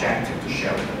one objective to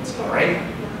share with it, all right?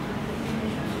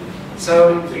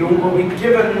 So you will be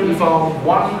given from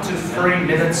 1 to 3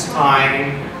 minutes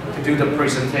time to do the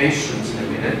presentations in a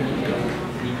minute.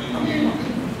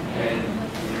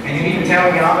 And you need to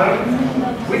tell the other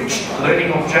which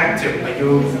learning objective are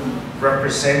you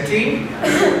representing,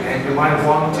 and you might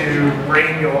want to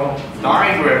bring your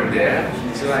diagram there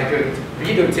so I could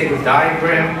videotape a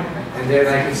diagram and then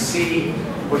I can see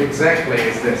what exactly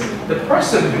is this. The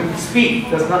person who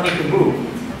speaks does not need to move.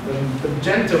 The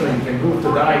gentleman can move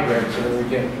the diagram so that we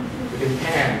can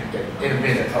pan in a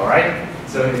minute, all right?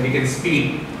 So we can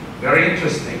speak. Very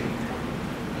interesting.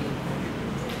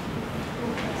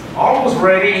 Almost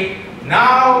ready.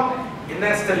 Now in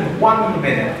less than 1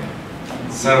 minute.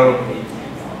 So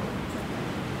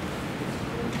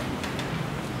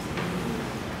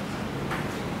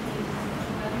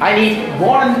I need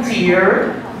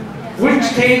volunteer. Which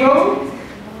table?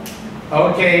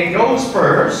 Okay, goes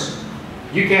first.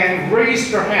 You can raise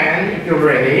your hand if you're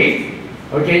ready.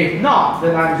 Okay, if not,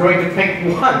 then I'm going to pick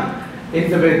one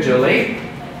individually.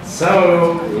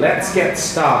 So let's get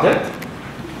started.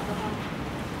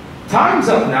 Time's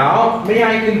up now. May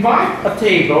I invite a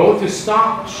table to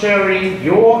start sharing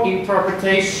your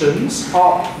interpretations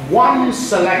of one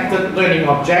selected learning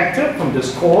objective from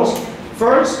this course.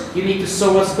 First, you need to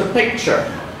show us the picture.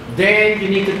 Then you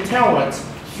need to tell us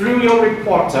through your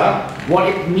reporter what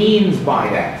it means by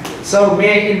that. So may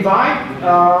I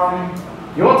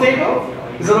invite your table?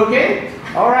 Is it okay?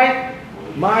 All right.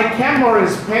 My camera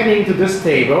is panning to this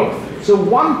table. So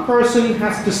one person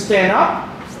has to stand up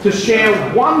to share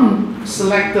one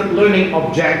selected learning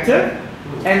objective,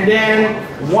 and then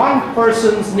one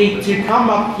person needs to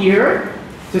come up here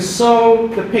to show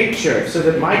the picture so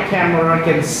that my camera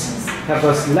can have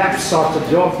a snapshot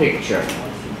of your picture.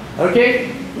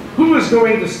 Okay? Who is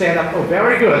going to stand up? Oh,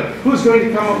 very good. Who's going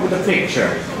to come up with a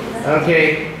picture?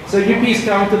 Okay, so you please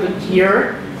come to the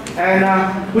here, and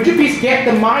would you please get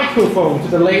the microphone to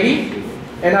the lady,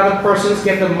 and other persons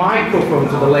get the microphone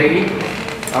to the lady.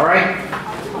 All right,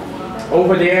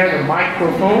 over there, the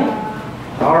microphone.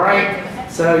 All right,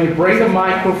 so you bring the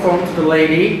microphone to the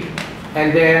lady,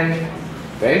 and then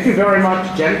thank you very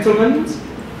much, gentlemen.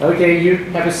 Okay, you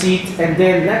have a seat, and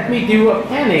then let me do a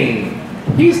panning.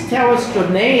 Please tell us your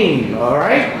name. All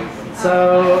right,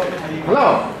 so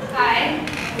hello. Hi,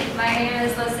 my name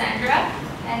is Lysandra,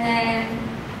 and then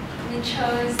we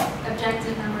chose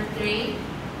objective number 3.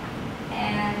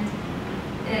 And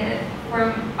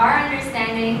from our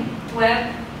understanding,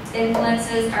 web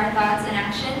influences our thoughts and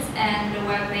actions, and the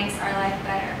web makes our life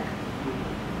better.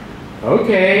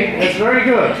 Okay, that's very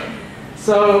good.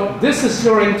 So this is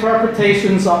your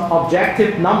interpretations of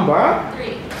objective number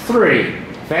 3.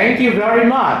 Thank you very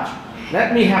much.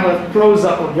 Let me have a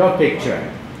close-up of your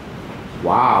picture.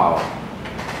 Wow.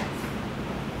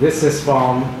 This is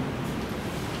from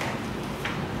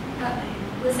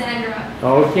Lysandra.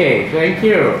 Okay, thank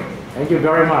you. Thank you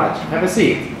very much. Have a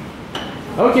seat.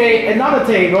 Okay, another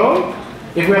table.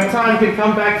 If we have time, we can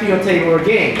come back to your table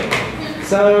again.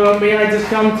 So may I just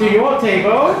come to your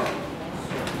table?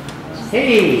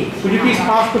 Hey, could you please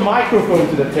pass the microphone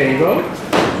to the table?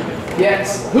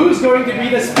 Yes. Who's going to be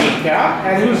the speaker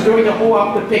and who's going to hold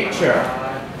up the picture?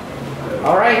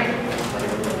 All right.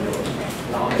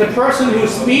 The person who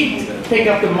speaks, pick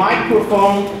up the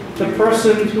microphone. The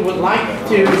person who would like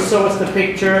to show us the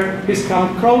picture, please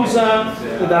come closer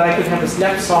so that I can have a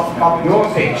snapshot of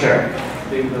your picture.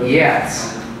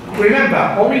 Yes.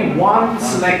 Remember, only one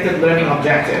selected learning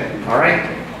objective. All right.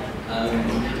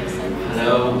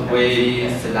 Hello. We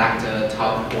select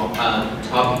topic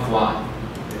 1,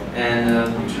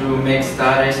 and to make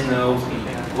studies,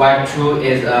 Web 2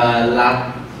 is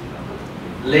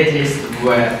latest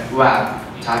web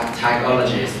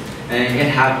technologies, and it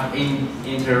has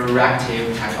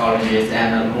interactive technologies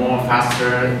and more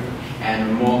faster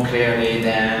and more clearly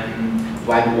than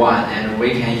Web 1, and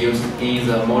we can use in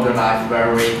the modern life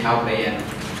very helpfully and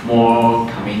more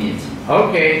convenient.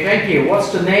 Okay, thank you.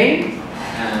 What's the name?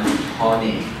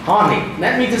 Honey. Honey.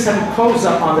 Let me just have a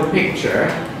close-up on the picture.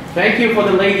 Thank you for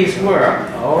the lady's work.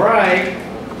 All right.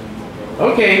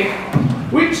 Okay.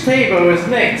 Which table is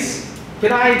next?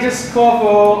 Can I just call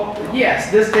for,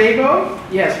 yes, this table?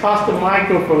 Yes, pass the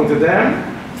microphone to them.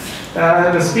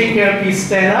 The speaker, please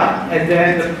stand up, and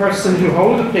then the person who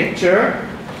holds the picture,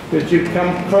 could you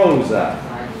come closer?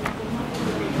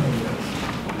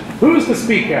 Who's the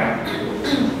speaker?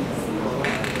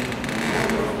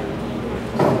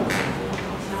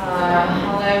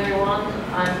 Hello everyone,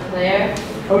 I'm Claire.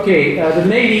 Okay, the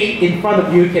lady in front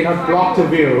of you cannot block the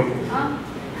view.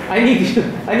 I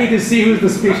need to see who's the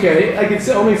speaker. I can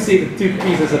only see the 2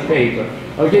 pieces of paper.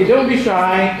 Okay, don't be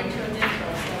shy.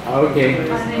 Okay.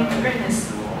 My name is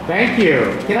Ernest. Thank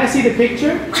you. Can I see the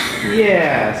picture?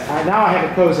 Yes. Now I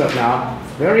have a close-up now.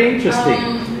 Very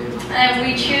interesting.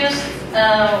 We choose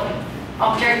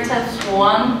objectives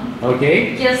 1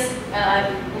 Okay. because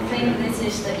we think this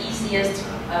is the easiest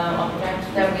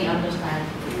object that we understand,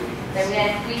 that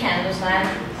we can understand.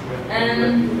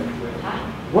 And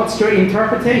What's your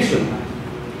interpretation?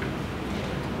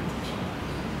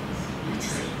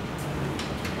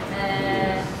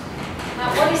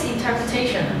 what is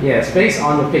interpretation? Yes, based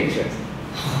on the picture.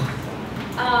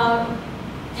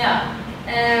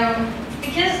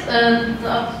 Because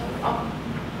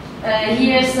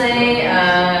here say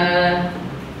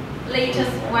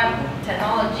latest web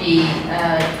technology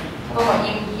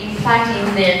impact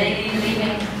in their daily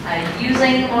living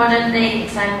using modern day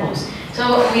examples.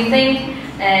 So we think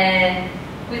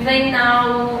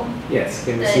now Yes,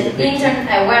 can we see the picture?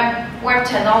 web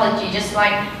technology, just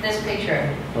like this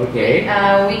picture. Okay.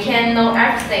 We can know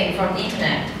everything from the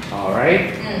internet. All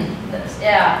right.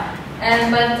 Yeah.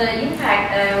 But the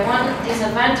impact, one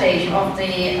disadvantage of the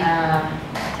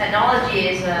technology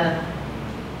is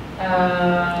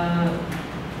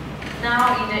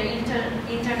now in the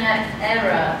internet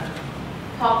era,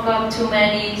 pop up too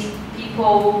many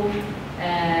people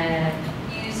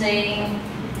using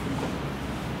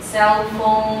cell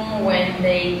phone when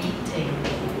they eating.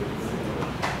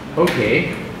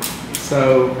 Okay.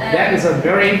 So that is a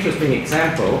very interesting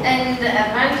example. And the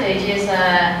advantage is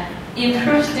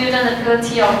improve student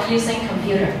ability of using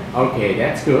computer. Okay,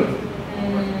 that's good.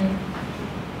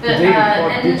 But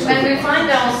and when we find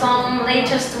out some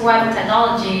latest web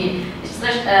technology,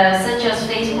 such as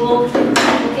Facebook,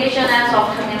 application apps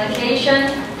of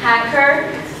communication,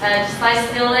 hacker, just like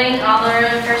stealing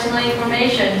other personal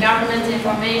information, government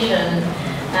information,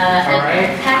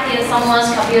 and hacking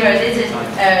someone's computer.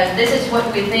 This is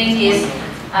what we think is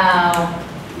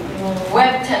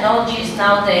web technologies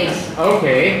nowadays.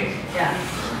 Okay. Yeah.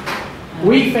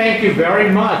 We thank you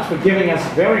very much for giving us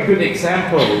very good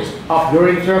examples of your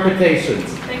interpretations.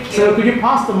 Thank you. So could you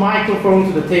pass the microphone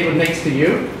to the table next to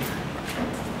you?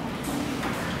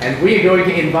 And we are going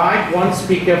to invite one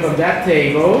speaker from that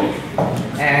table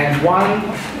and one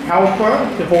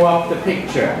helper to hold up the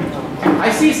picture. I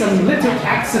see some little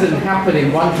accident happen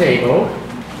in one table.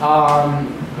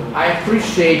 I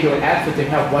appreciate your effort to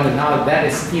help one another. That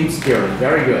is team spirit.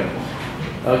 Very good.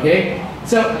 Okay.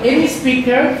 So any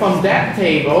speaker from that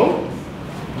table,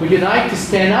 would you like to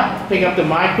stand up, pick up the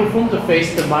microphone to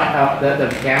face the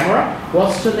camera?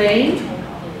 What's your name?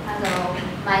 Hello,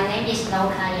 my name is No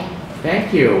Kayan.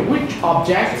 Thank you. Which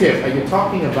objective are you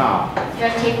talking about?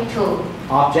 Objective 2.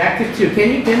 Objective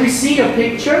 2. Can we see your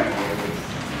picture?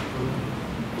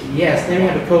 Yes, then we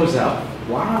have a close-up.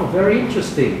 Wow, very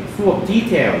interesting. Full of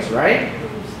details, right?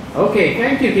 Okay,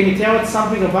 thank you. Can you tell us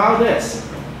something about this?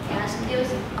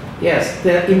 Yes,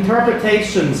 the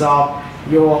interpretations of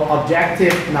your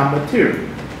objective number 2.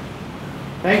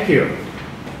 Thank you.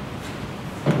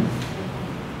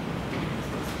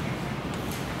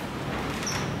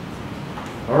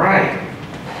 All right.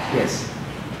 Yes.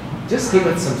 Just give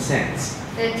it some sense.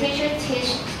 The teacher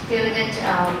teaches students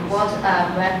what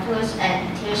are web tools and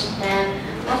teach them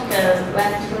what the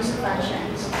web tools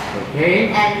functions. Okay.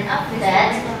 And after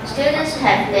that, students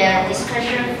have their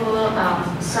discussion for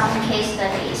some case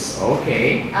studies.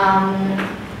 Okay.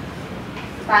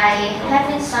 By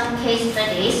having some case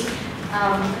studies,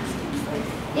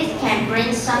 it can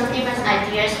bring some different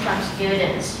ideas from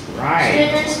students. Right.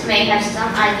 Students may have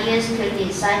some ideas to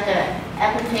design the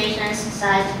application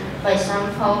size. For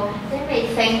example, they may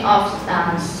think of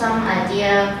some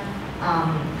idea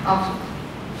of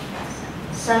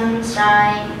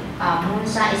sunshine,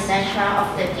 moonshine, etc.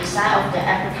 of the design of the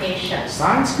application.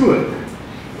 Sounds good.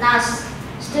 Now,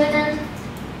 students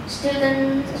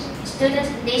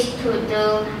need to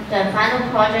do the final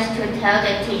project to tell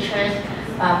the teachers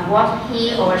what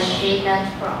he or she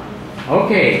learned from.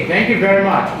 Okay, thank you very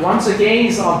much. Once again,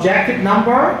 is objective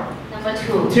number? Number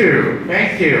 2. 2.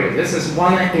 Thank you. This is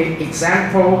one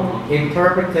example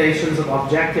interpretations of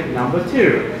objective number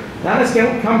 2. Now let's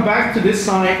come back to this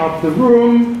side of the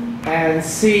room and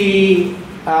see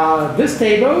this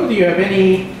table. Do you have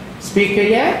any speaker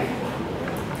yet?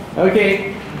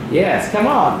 Okay. Yes, come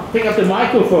on. Pick up the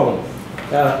microphone.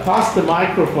 Pass the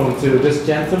microphone to this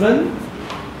gentleman.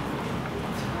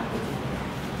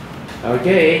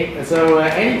 Okay, so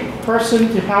any person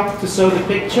to help to show the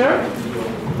picture?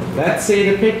 Let's see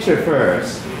the picture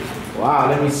first. Wow,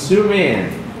 let me zoom in.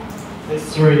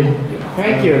 It's 3.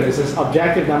 Thank you. This is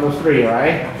objective number 3,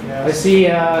 right? Yes. I see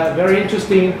a very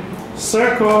interesting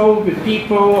circle with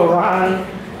people around.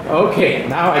 Okay,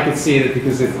 now I can see it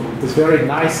because it's a very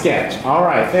nice sketch. All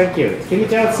right, thank you. Can you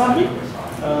tell us something?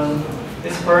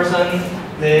 This person,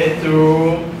 they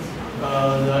through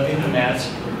the internet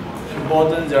to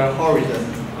broaden their horizon,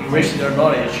 enrich their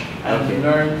knowledge, and Okay.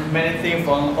 learn many things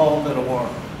from all over the world.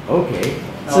 Okay,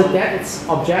 so that's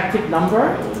objective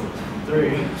number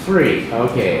 3. 3.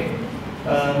 Okay.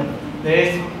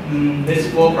 This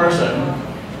 4 person,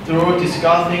 through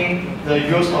discussing the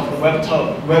use of the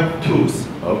web tools,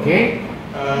 Okay.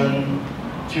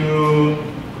 to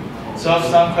solve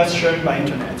some questions by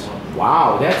internet.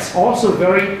 Wow, that's also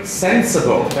very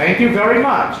sensible. Thank you very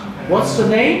much. What's the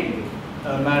name?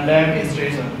 My name is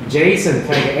Jason. Jason.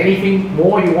 Thank you. Anything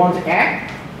more you want to add?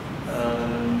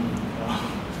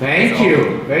 Thank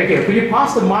you. Thank you. Could you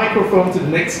pass the microphone to the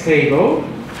next table?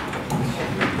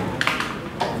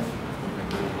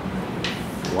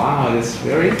 Wow, that's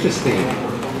very interesting.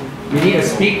 You need a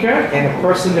speaker and a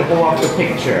person to hold up the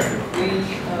picture.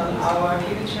 Our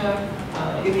picture,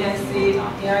 you can see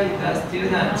here is a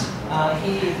student.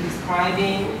 He is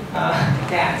describing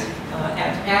that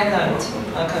at present,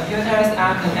 computers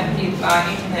are connected by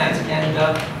internet and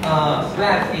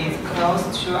web is close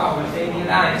to our daily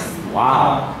lives.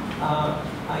 Wow.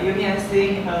 You can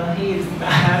see he is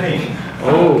smiling.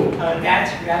 That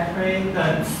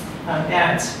represents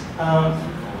that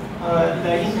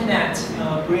the internet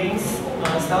brings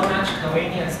so much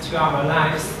convenience to our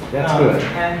lives. That's good.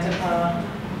 And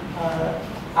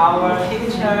our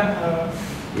picture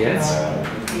Yes.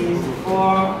 is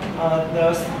for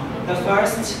the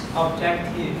first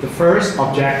objective. The first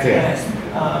objective. Yes.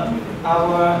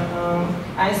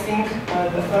 I think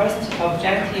the first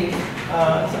objective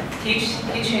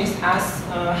teaches us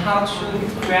how to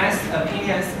express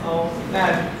opinions on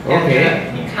web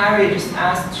and encourages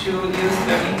us to use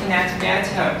the internet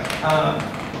better.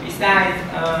 Besides,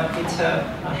 it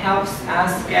helps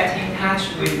us get in touch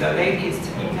with the latest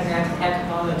internet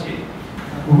technology.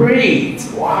 Great!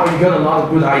 Wow, you got a lot of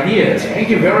good ideas. Thank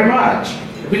you very much.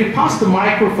 Could you pass the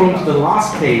microphone to the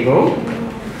last table?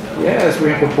 Yes, we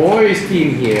have the boys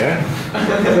team here.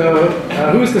 So,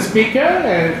 who's the speaker?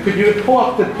 And could you pull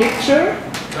up the picture?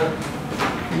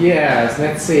 Yes,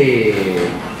 let's see.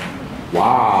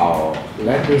 Wow,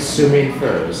 let me zoom in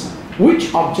first.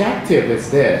 Which objective is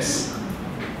this?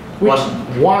 Which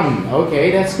one?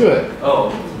 Okay, that's good.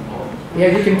 Oh. Yeah,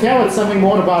 you can tell us something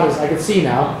more about this. I can see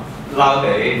now.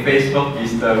 Nowadays, Facebook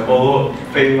is the most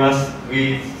famous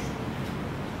in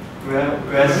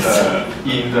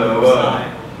the world.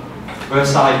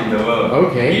 Website in the world.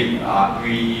 Okay.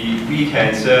 If we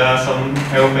can share some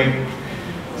helping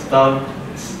stuff,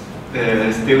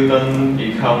 the student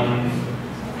become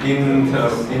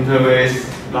interest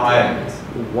like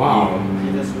Wow.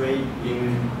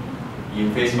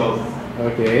 in Facebook.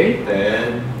 Okay.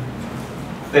 Then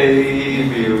they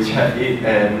will check it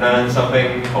and learn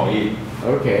something from it.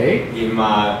 Okay. In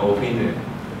my opinion,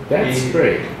 That's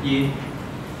great.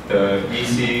 The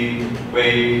easy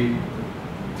way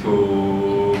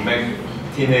to make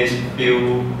teenage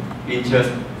feel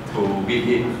interest to read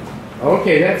it.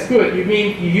 Okay, that's good. You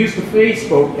mean you use the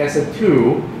Facebook as a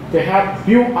tool to help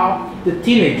build up the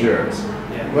teenagers?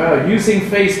 Yeah. Well, using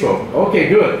Facebook. Okay,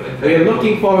 good. We are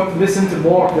looking forward to listen to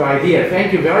more of your idea.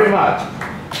 Thank you very much.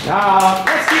 Now,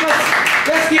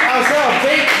 let's give ourselves a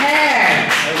big hand.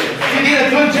 You did a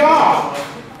good job.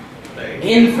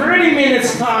 In 30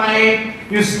 minutes time,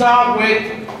 you start with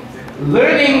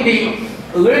learning the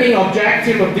learning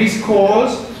objective of this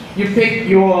course. You pick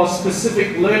your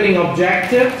specific learning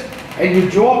objective and you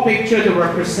draw a picture to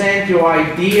represent your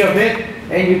idea of it,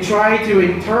 and you try to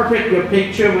interpret your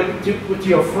picture with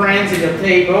your friends at your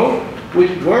table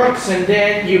with works, and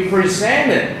then you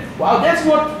present it. Well, that's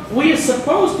what we are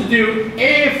supposed to do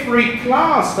every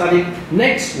class starting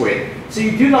next week. So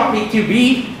you do not need to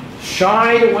be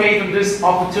shied away from this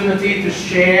opportunity to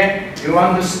share your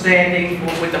understanding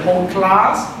with the whole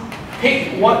class.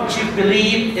 Pick what you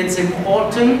believe is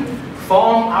important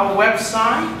from our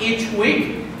website each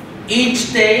week.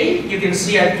 Each day, you can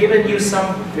see I've given you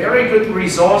some very good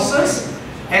resources.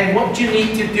 And what you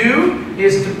need to do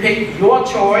is to pick your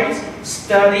choice,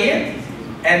 study it,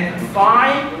 and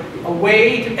find a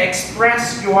way to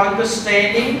express your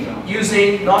understanding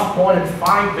using not more than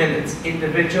 5 minutes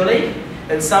individually,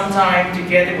 and sometime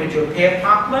together with your peer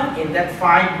partner in that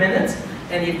 5 minutes.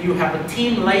 And if you have a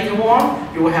team later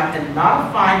on, you will have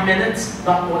another 5 minutes,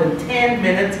 not more than 10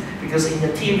 minutes, because in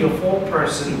the team you're 4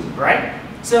 persons, right?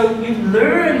 So you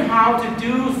learn how to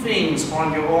do things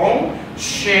on your own,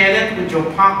 share that with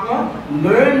your partner,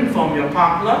 learn from your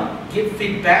partner, give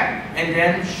feedback, and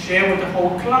then share with the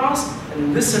whole class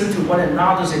and listen to one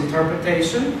another's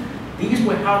interpretation. These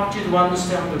will help you to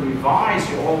understand, to revise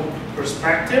your own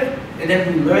perspective, and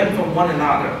then we learn from one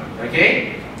another.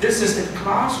 Okay? This is the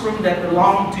classroom that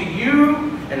belongs to you,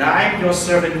 and I'm your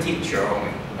servant teacher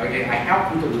only. Okay? I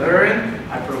help you to learn.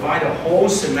 I provide a whole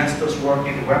semester's work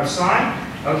in the website.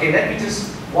 Okay, let me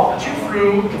just walk you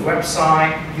through the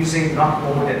website using not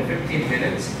more than 15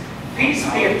 minutes. Please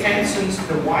pay attention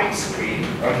to the white screen,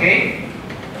 okay?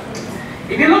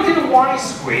 If you look at the white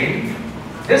screen,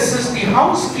 this is the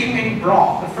housekeeping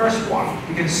block, the first one.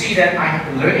 You can see that I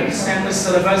have the Learning Center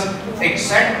syllabus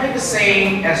exactly the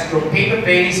same as your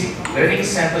paper-based Learning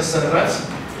Center syllabus.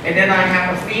 And then I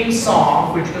have a theme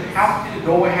song which could help you to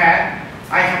go ahead.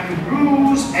 I have the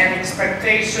rules and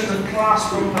expectations of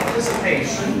classroom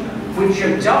participation, which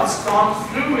you've just gone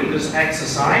through in this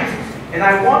exercise. And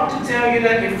I want to tell you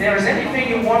that if there is anything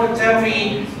you want to tell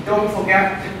me, don't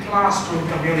forget the classroom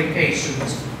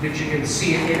communications, which you can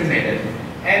see in a minute.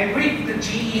 And read the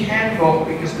GE handbook,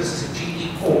 because this is a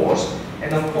GE course.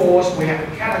 And of course, we have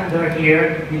a calendar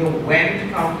here, you know, when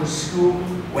to come to school,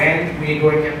 when we're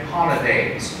going to have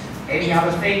holidays. Any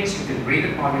other things, you can read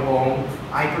it on your own.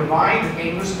 I provide the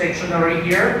English dictionary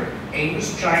here,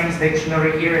 English Chinese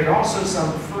dictionary here, and also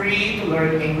some free to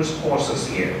learn English courses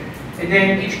here. And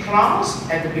then each class,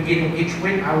 at the beginning of each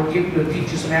week, I will give you a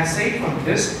teacher's message from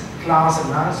this class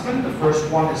announcement. The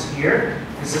first one is here.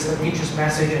 This is the teacher's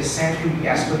message I sent you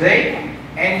yesterday.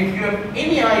 And if you have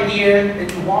any idea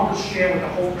that you want to share with the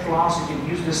whole class, you can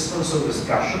use this social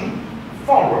discussion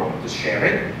forum to share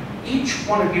it. Each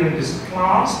one of you in this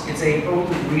class is able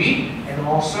to read and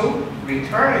also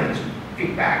return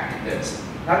feedback to this.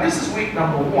 Now this is week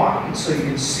number 1, so you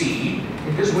can see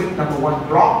in this week number 1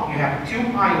 block, you have 2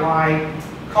 highlight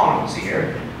columns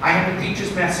here. I have a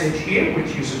teacher's message here,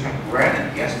 which you should have read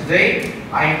it yesterday.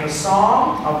 I have a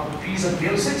song of a piece of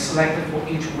music selected for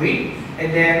each week.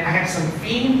 And then I have some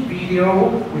theme video,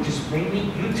 which is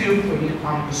mainly YouTube for you to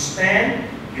understand.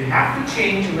 You have to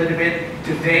change a little bit.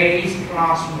 Today's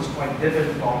classroom is quite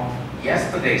different from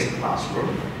yesterday's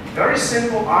classroom. Very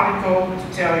simple article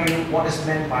to tell you what is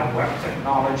meant by web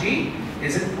technology.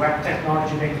 Is it web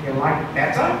technology making your life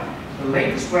better? The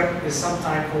latest web is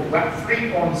sometimes called Web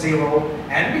 3.0,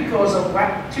 and because of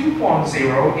Web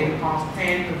 2.0 in the past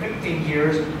 10 to 15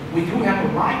 years, we do have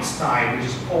a lifestyle which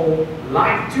is called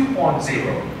Life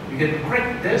 2.0. You can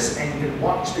click this and you can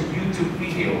watch the YouTube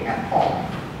video at home.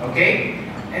 Okay?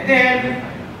 And then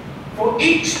for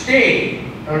each day,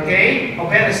 okay, or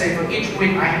better say for each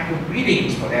week, I have the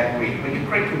readings for that week. When you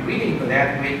click the reading for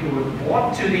that week, you will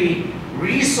go to the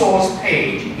resource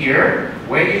page here,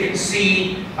 where you can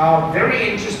see a very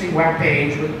interesting web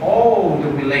page with all the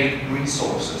related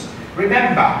resources.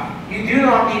 Remember, you do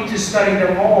not need to study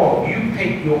them all. You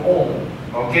pick your own,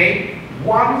 okay?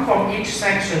 One from each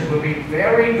section will be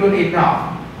very good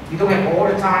enough. You don't have all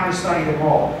the time to study them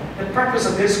all. The purpose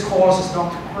of this course is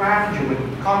not to cram you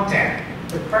with content.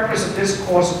 The purpose of this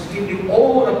course is to give you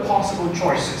all the possible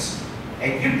choices.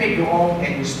 And you pick your own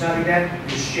and you study that,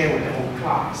 you share with the whole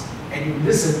class. And you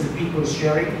listen to people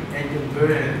sharing and you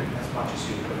learn as much as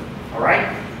you could.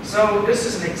 Alright? So this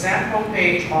is an example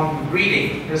page on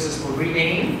reading. This is for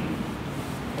reading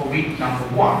for week number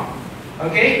 1.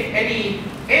 Okay? At the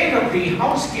end of the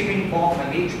housekeeping block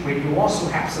on each week, you also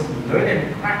have some learn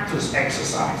and practice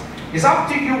exercise. It's up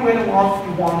to you whether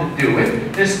you want to do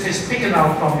it. This is taken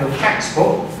out from your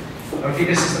textbook. Okay,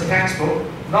 this is the textbook.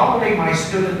 Normally my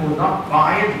student will not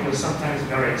buy it because sometimes it's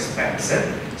very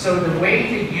expensive. So the way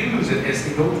to use it is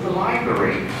to go to the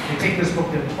library, you take this book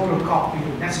and photocopy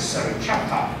the necessary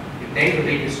chapter if they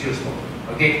believe it's useful.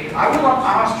 Okay, I will not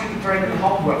ask you to turn in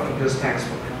homework from this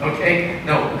textbook. Okay,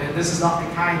 no, this is not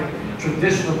the kind of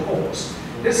traditional course.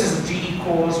 This is a GE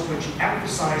course which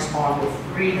emphasizes on your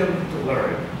freedom to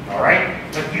learn. All right,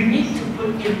 but you need to put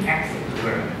in effort to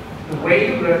learn. The way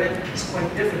you learn it is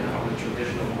quite different from the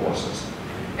traditional courses.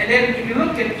 And then if you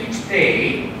look at each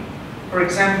day, for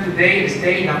example, today is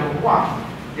day number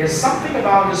 1. There's something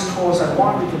about this course I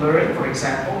want you to learn. For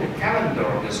example, the calendar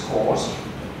of this course,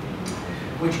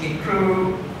 which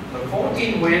include the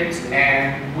 14 weeks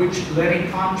and which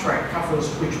learning contract covers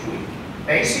which week.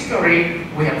 Basically,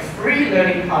 we have 3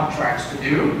 learning contracts to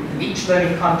do, and each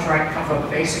learning contract covers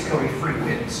basically 3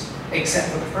 weeks, except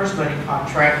for the first learning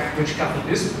contract, which covers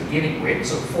this beginning week,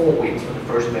 so 4 weeks for the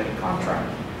first learning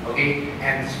contract. Okay,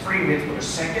 and 3 weeks for the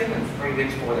second, and 3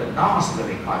 weeks for the last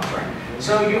learning contract.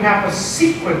 So you have a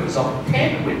sequence of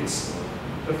 10 weeks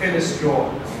to finish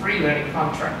your free learning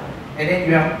contract. And then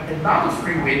you have another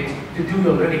 3 weeks to do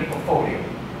your learning portfolio.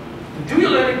 To do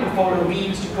your learning portfolio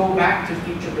means to go back to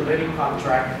each of the learning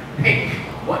contract, pick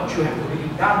what you have already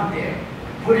done there,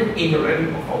 put it in your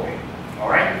learning portfolio.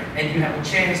 Alright? And you have a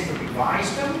chance to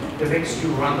revise them to make sure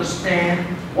you understand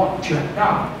what you have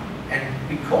done. And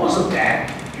because of that,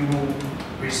 you will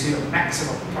receive a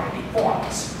maximum of 20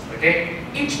 points. Okay?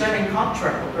 Each learning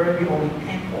contract will earn you only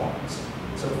 10 points.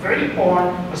 So 30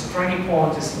 points plus 20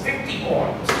 points is 50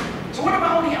 points. So what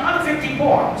about the other 50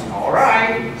 points?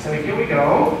 Alright, so here we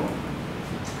go.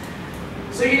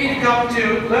 So you need to come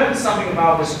to learn something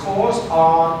about this course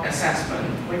on assessment.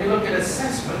 When you look at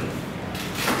assessment,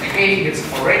 again, it's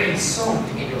already sold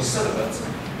in your syllabus.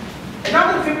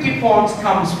 Another 50 points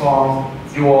comes from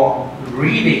your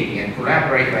reading and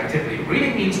collaborative activity.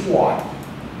 Reading means what?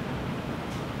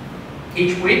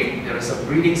 Each week, there is a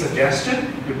reading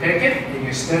suggestion. You pick it, and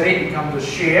you study, you come to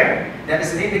share. That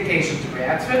is an indication to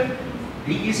Bradford.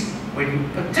 These, when you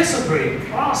participate in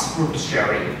class group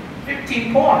sharing,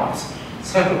 15 points.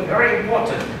 So very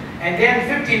important. And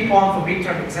then 15 points for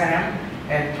midterm exam,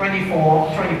 and 20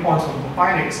 points for the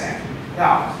final exam.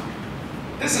 Now,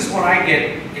 this is what I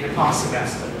get in the past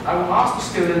semester. I will ask the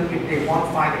student if they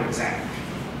want final exam.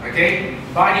 Okay?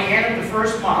 By the end of the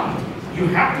first month, you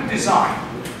have to decide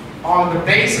on the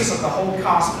basis of the whole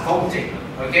class voting,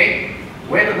 okay,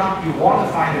 whether or not you want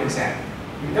the final exam.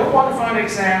 If you don't want the final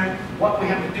exam, what we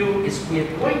have to do is we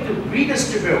are going to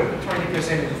redistribute the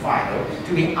 20% of the final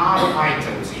to the other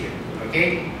items here,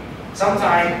 okay?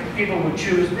 Sometimes people will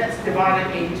choose, let's divide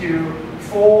it into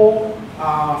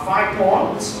 5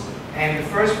 points, and the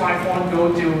first 5 points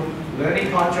go to learning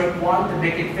contract 1 to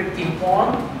make it 15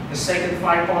 points, the second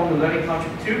 5 points to learning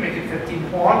contract 2, make it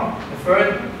 15 points, the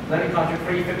third learning contract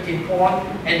 3, 15 points,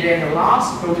 and then the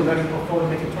last go to learning portfolio,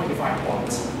 make it 25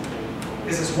 points.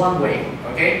 This is one way,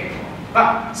 okay?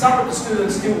 But some of the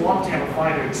students still want to have a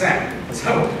final exam.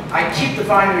 So I keep the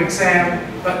final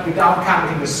exam, but without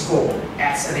counting the score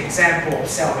as an example of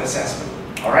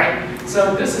self-assessment, all right?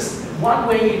 So this is one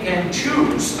way you can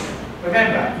choose.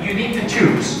 Remember, you need to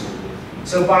choose.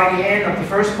 So by the end of the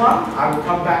first month, I will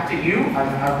come back to you and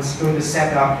I was going to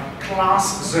set up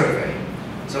class survey.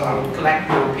 So I will collect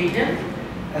your opinion.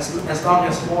 As long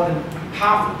as more than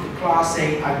half of the class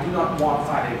say, I do not want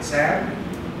final exam,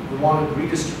 we want to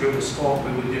redistribute the score,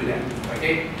 we will do that,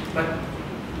 okay? But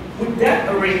with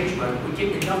that arrangement, we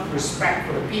give enough respect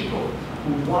for the people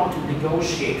who want to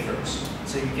negotiate first,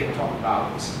 so you can talk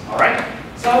about this, all right?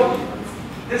 So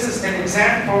this is an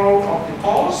example of the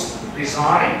course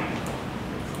design.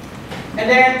 And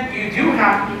then you do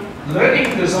have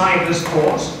learning design of this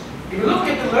course. If you look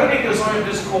at the learning design of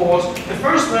this course, the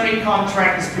first learning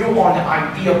contract is built on the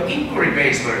idea of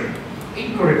inquiry-based learning.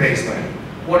 Inquiry-based learning.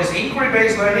 What is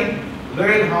inquiry-based learning?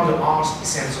 Learn how to ask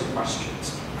essential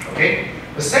questions. Okay?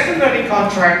 The second learning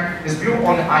contract is built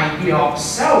on the idea of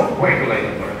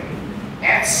self-regulated learning.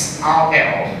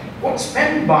 SRL. What's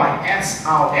meant by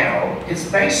SRL is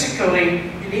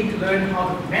basically you need to learn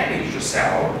how to manage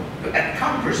yourself to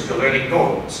accomplish the learning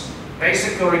goals.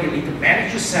 Basically, you need to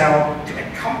manage yourself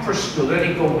to accomplish the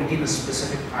learning goal within a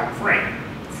specific time frame,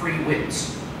 3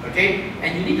 weeks. Okay?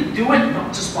 And you need to do it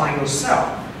not just by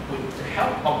yourself, with the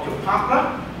help of your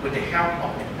partner, with the help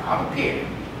of another peer.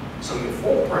 So you're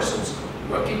 4 persons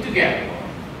working together.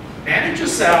 Manage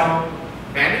yourself,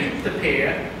 manage the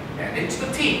peer, manage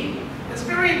the team. It's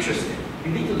very interesting.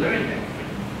 You need to learn that.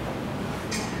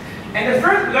 And the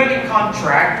third learning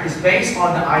contract is based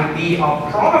on the idea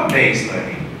of problem-based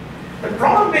learning. The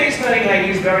problem-based learning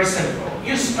idea is very simple.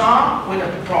 You start with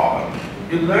a problem.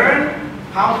 You learn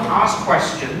how to ask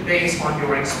questions based on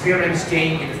your experience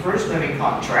gained in the first learning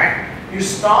contract. You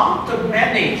start to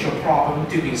manage your problem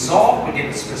to be solved within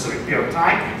a specific period of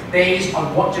time based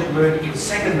on what you learned in the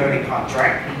second learning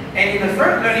contract. And in the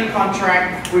third learning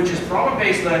contract, which is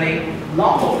problem-based learning,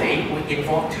 normally will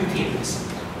involve 2 teams.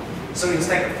 So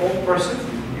instead of 4 persons,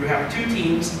 you have 2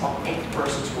 teams of 8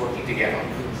 persons working together.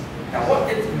 Now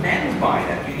what is meant by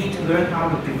that? You need to learn how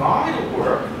to divide the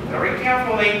work very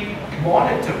carefully,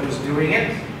 monitor who's doing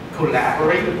it,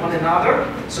 collaborate with one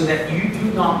another, so that you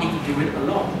do not need to do it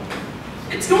alone.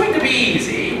 It's going to be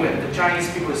easy when the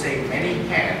Chinese people say many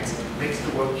hands makes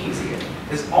the work easier.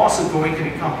 It's also going to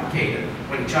be complicated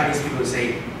when the Chinese people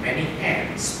say many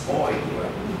hands spoil the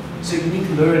work. So you need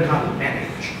to learn how to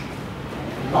manage.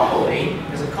 Normally,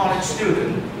 as a college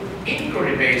student,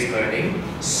 inquiry-based learning,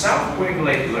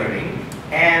 self-regulated learning,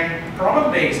 and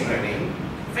problem-based learning,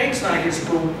 things like this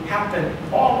will happen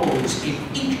almost in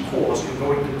each course you're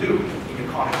going to do in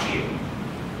your college year.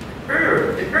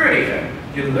 The earlier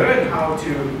you learn how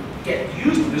to get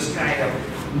used to this kind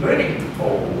of learning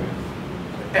mode,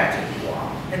 the better you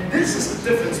are. And this is the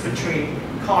difference between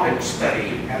college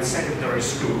study and secondary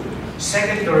school.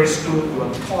 Secondary school, you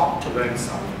are taught to learn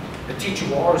something. The teacher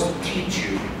will always teach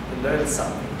you to learn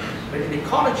something. But in the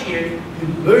college here, you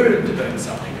learn to learn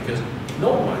something because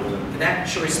no one can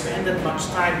actually spend that much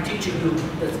time teaching you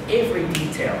every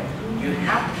detail. You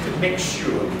have to make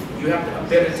sure you have the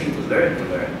ability to learn to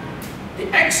learn. The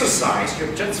exercise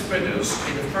you've just finished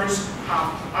in the first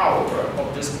half hour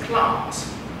of this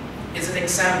class is an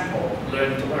example of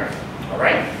learn to learn, all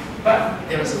right? But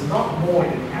there is a lot more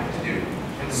you have to do.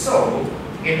 And so,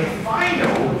 in the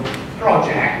final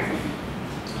project,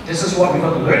 this is what we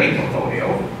call the learning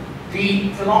portfolio.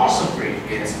 The philosophy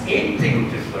is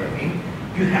integrative learning.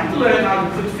 You have to learn how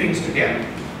to put things together,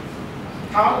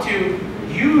 how to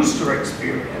use your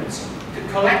experience to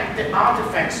collect the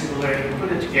artifacts you learn and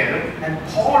put it together and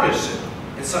polish it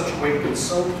in such a way you can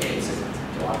showcase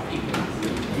it to other people.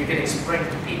 You can explain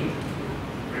to people.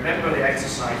 Remember the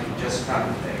exercise we just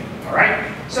done today, all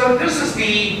right? So this is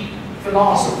the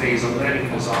philosophies of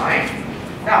learning design.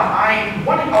 Now, I'm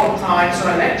running out of time, so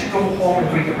I let you go home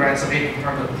and read the rest of it in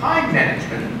terms of time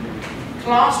management.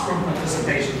 Classroom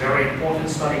participation, very important,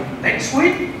 starting next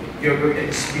week. You're going to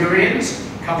experience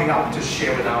coming up to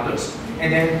share with others.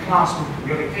 And then classroom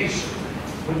communication.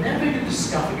 Whenever you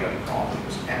discover your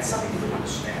problems and something you don't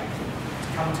understand,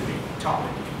 come to me, talk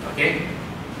to me, okay?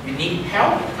 You need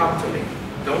help, come to me.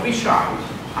 Don't be shy.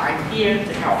 I'm here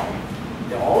to help you.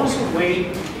 There's always a way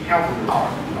to help you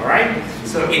out, all right?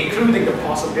 So including the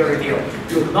possibility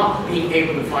of you not being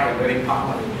able to find a learning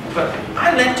partner. But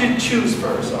I let you choose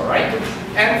first, all right?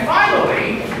 And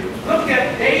finally, look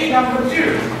at day number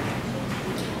 2.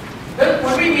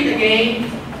 When we meet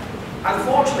again,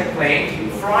 unfortunately,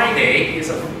 Friday is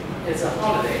a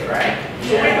holiday, right?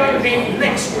 So we're going to meet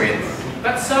next week.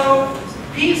 But so,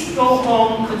 please go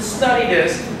home and study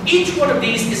this. Each one of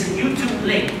these is a YouTube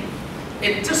link.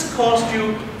 It just costs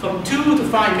you from 2 to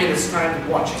 5 minutes time to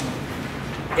watch it.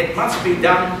 It must be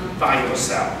done by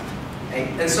yourself.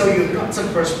 And so you've got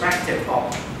some perspective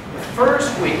of the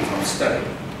first week of study.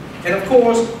 And of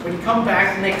course, when you come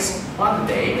back next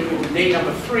Monday, it will be day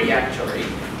number 3 actually.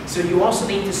 So you also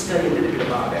need to study a little bit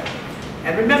about it.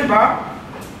 And remember,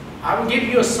 I will give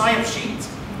you a sign-up sheet,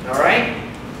 all right,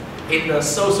 in the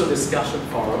social discussion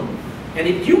forum. And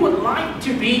if you would like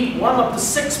to be one of the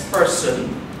 6 person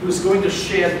who's going to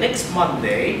share next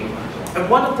Monday, and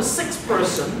one of the 6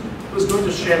 person who's going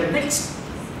to share next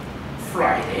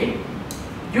Friday,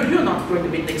 you're not going to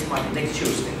meet next Monday, next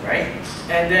Tuesday, right?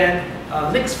 And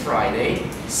then next Friday,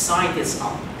 sign this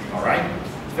up, all right?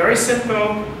 Very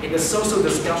simple. In the social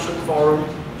discussion forum,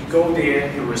 you go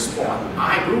there, you respond.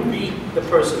 I will be the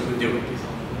person who do it.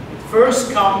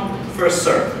 First come, first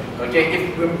serve. Okay,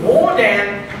 if we're more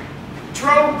than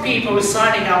 12 people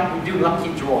signing up, we do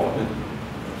lucky draw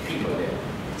people there.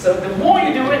 So the more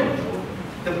you do it,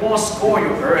 the more score you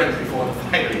earn before the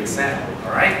final exam,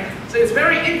 all right? So it's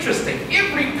very interesting.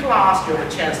 Every class you have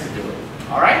a chance to do it,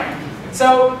 all right?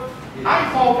 So I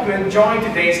hope you enjoy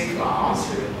today's class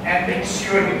and make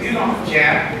sure you do not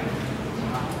forget.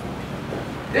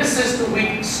 This is the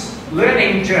week's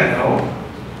learning journal.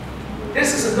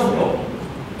 This is a notebook.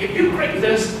 If you click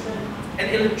this, an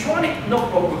electronic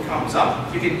notebook comes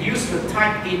up. You can use to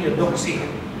type in your notes here.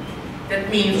 That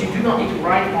means you do not need to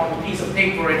write on a piece of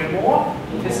paper anymore.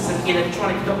 This is an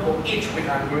electronic notebook. Each week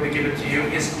I'm going to give it to you.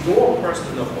 It's your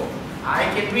personal notebook. I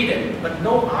can read it, but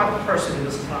no other person in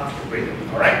this class can read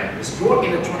it. All right? It's your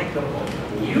electronic notebook.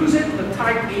 Use it to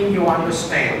type in your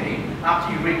understanding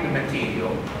after you read the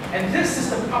material. And this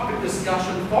is the public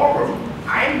discussion forum.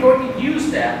 I'm going to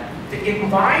use that to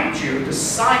invite you to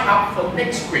sign up for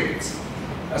next week's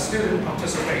student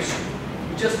participation.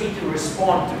 You just need to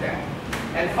respond to that.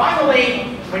 And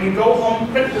finally, when you go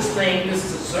home, print this thing. This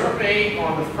is a survey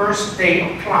on the first day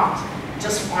of class.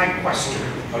 Just 5 questions,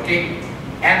 okay?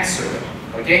 Answer them,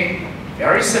 okay?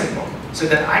 Very simple. So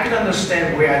that I can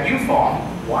understand where are you from,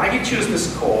 why you choose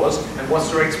this course, and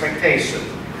what's your expectation.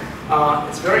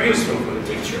 It's very useful for the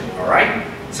teacher, all right?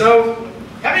 So,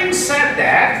 having said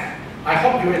that, I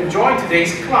hope you enjoyed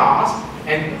today's class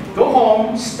and go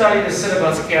home, study the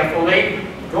syllabus carefully,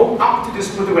 go up to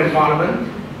this Moodle environment.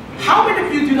 How many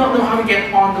of you do not know how to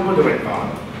get on the Moodle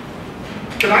environment?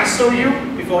 Can I show you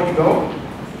before you go?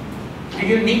 Do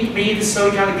you need me to show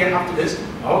you how to get up to this?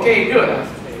 Okay, good.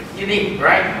 You need,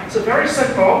 right? So very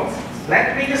simple.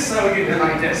 Let me just show you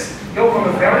like this. Go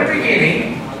from the very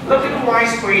beginning, look at the white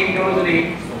screen, go to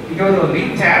the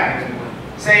lead tab.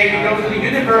 Say you go to the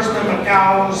University of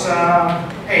Macau's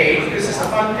page. This is the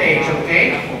front page,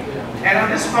 okay? And on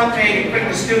this front page, you click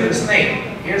the student's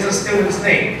name. Here's the student's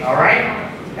name, all right?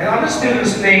 And on the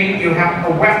student's name, you have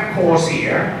a web course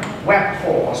here, web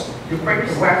course. You click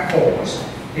the web course.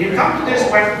 And you come to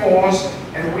this web course,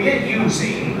 and we are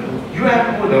using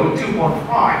Moodle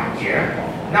 2.5 here.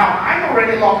 Now, I'm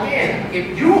already logged in.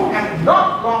 If you have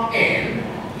not logged in,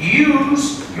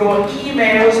 use your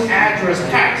email's address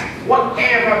text,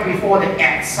 whatever before the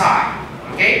 @ sign,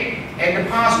 okay? And the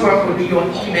password will be your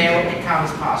email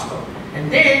account's password. And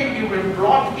then you will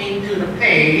log into the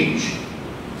page,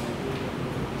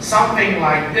 something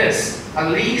like this, a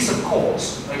list of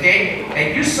course, okay?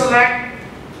 And you select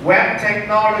Web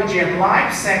Technology and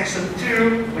Life Section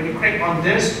 2. When you click on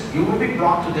this, you will be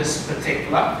brought to this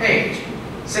particular page.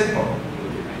 Simple.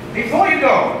 Before you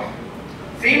go,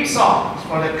 theme songs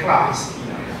for the class.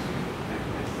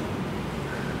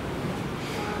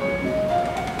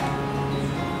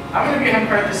 How many of you have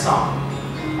heard this song?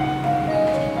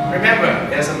 Remember,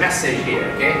 there's a message here,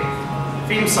 okay?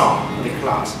 Theme song for the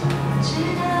class.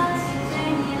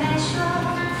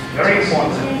 Very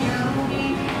important.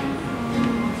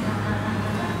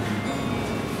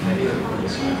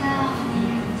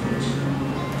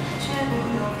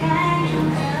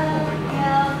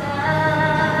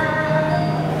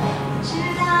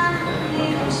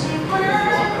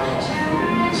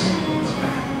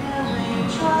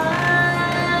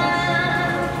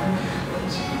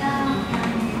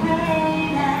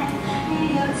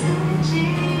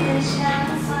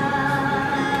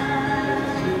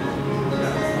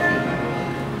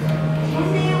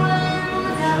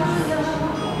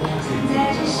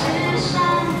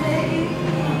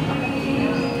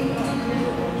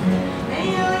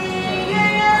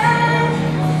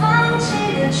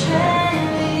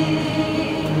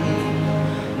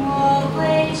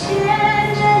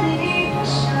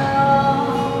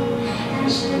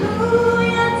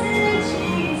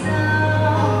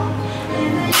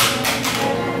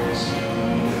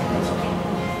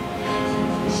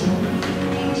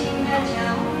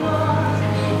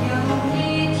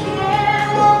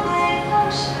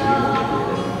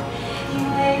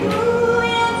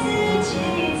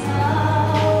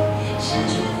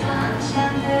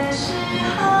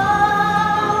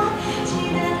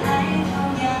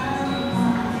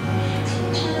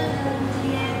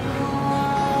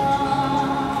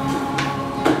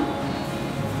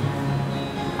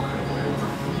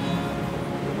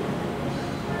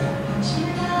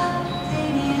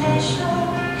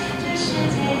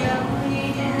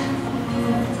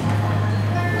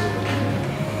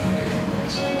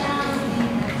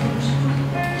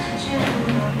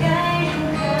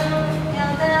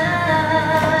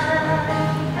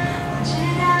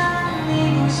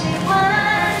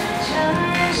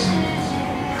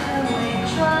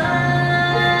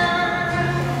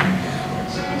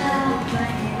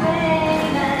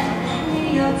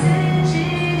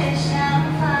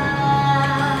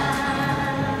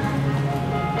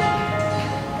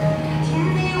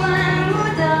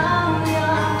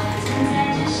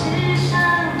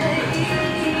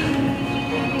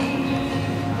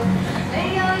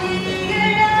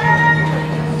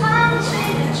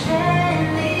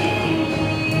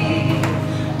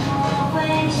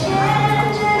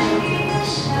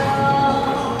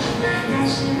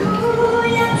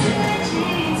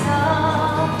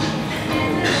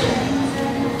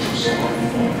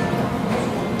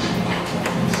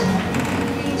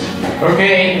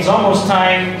 Okay, it's almost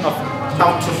time,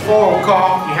 up to 4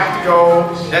 o'clock, you have to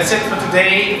go. That's it for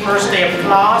today, first day of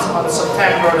class on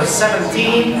September the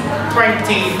 17th,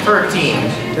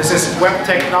 2013. This is Web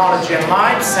Technology and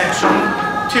Life, Section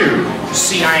 2,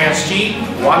 CISG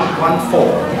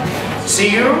 114. See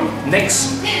you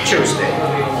next Tuesday.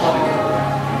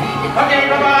 Okay,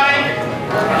 bye-bye.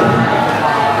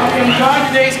 Hope you enjoyed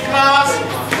today's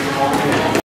class.